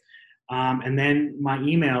systems. And then my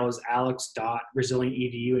email is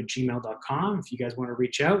alex.resilientedu@gmail.com if you guys want to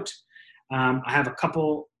reach out. I have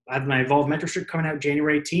my Evolve mentorship coming out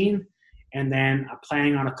January 18, and then I'm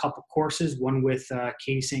planning on a couple courses, one with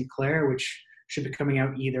Katie St. Clair, which should be coming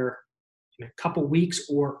out either in a couple weeks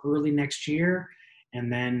or early next year.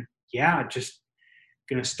 And then, yeah, just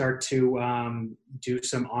going to start to do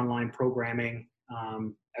some online programming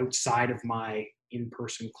outside of my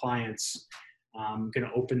in-person clients. I'm going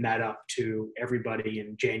to open that up to everybody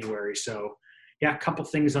in January. So, yeah, a couple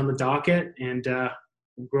things on the docket, and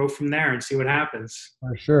we'll grow from there and see what happens.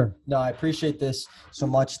 for sure. No, I appreciate this so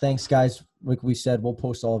much. Thanks, guys. Like we said, we'll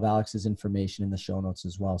post all of Alex's information in the show notes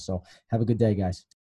as well. So have a good day, guys.